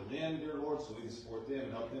need to be for them, dear Lord, so we can support them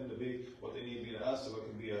and help them to be what they need to be to us, so it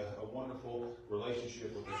can be a wonderful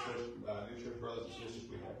relationship with the church, new church brothers and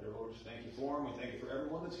sisters we have, dear dear Lord. Just thank you for them. We thank you for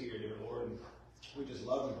everyone that's here, dear Lord. And we just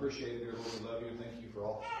love and appreciate it, dear Lord. We love you and thank you for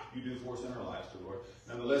all you do for us in our lives, dear Lord.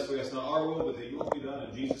 Nonetheless, we ask not our will, but that your will be done.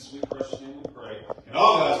 In Jesus' sweet, precious name we pray. And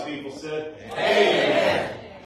all God's people said, Amen.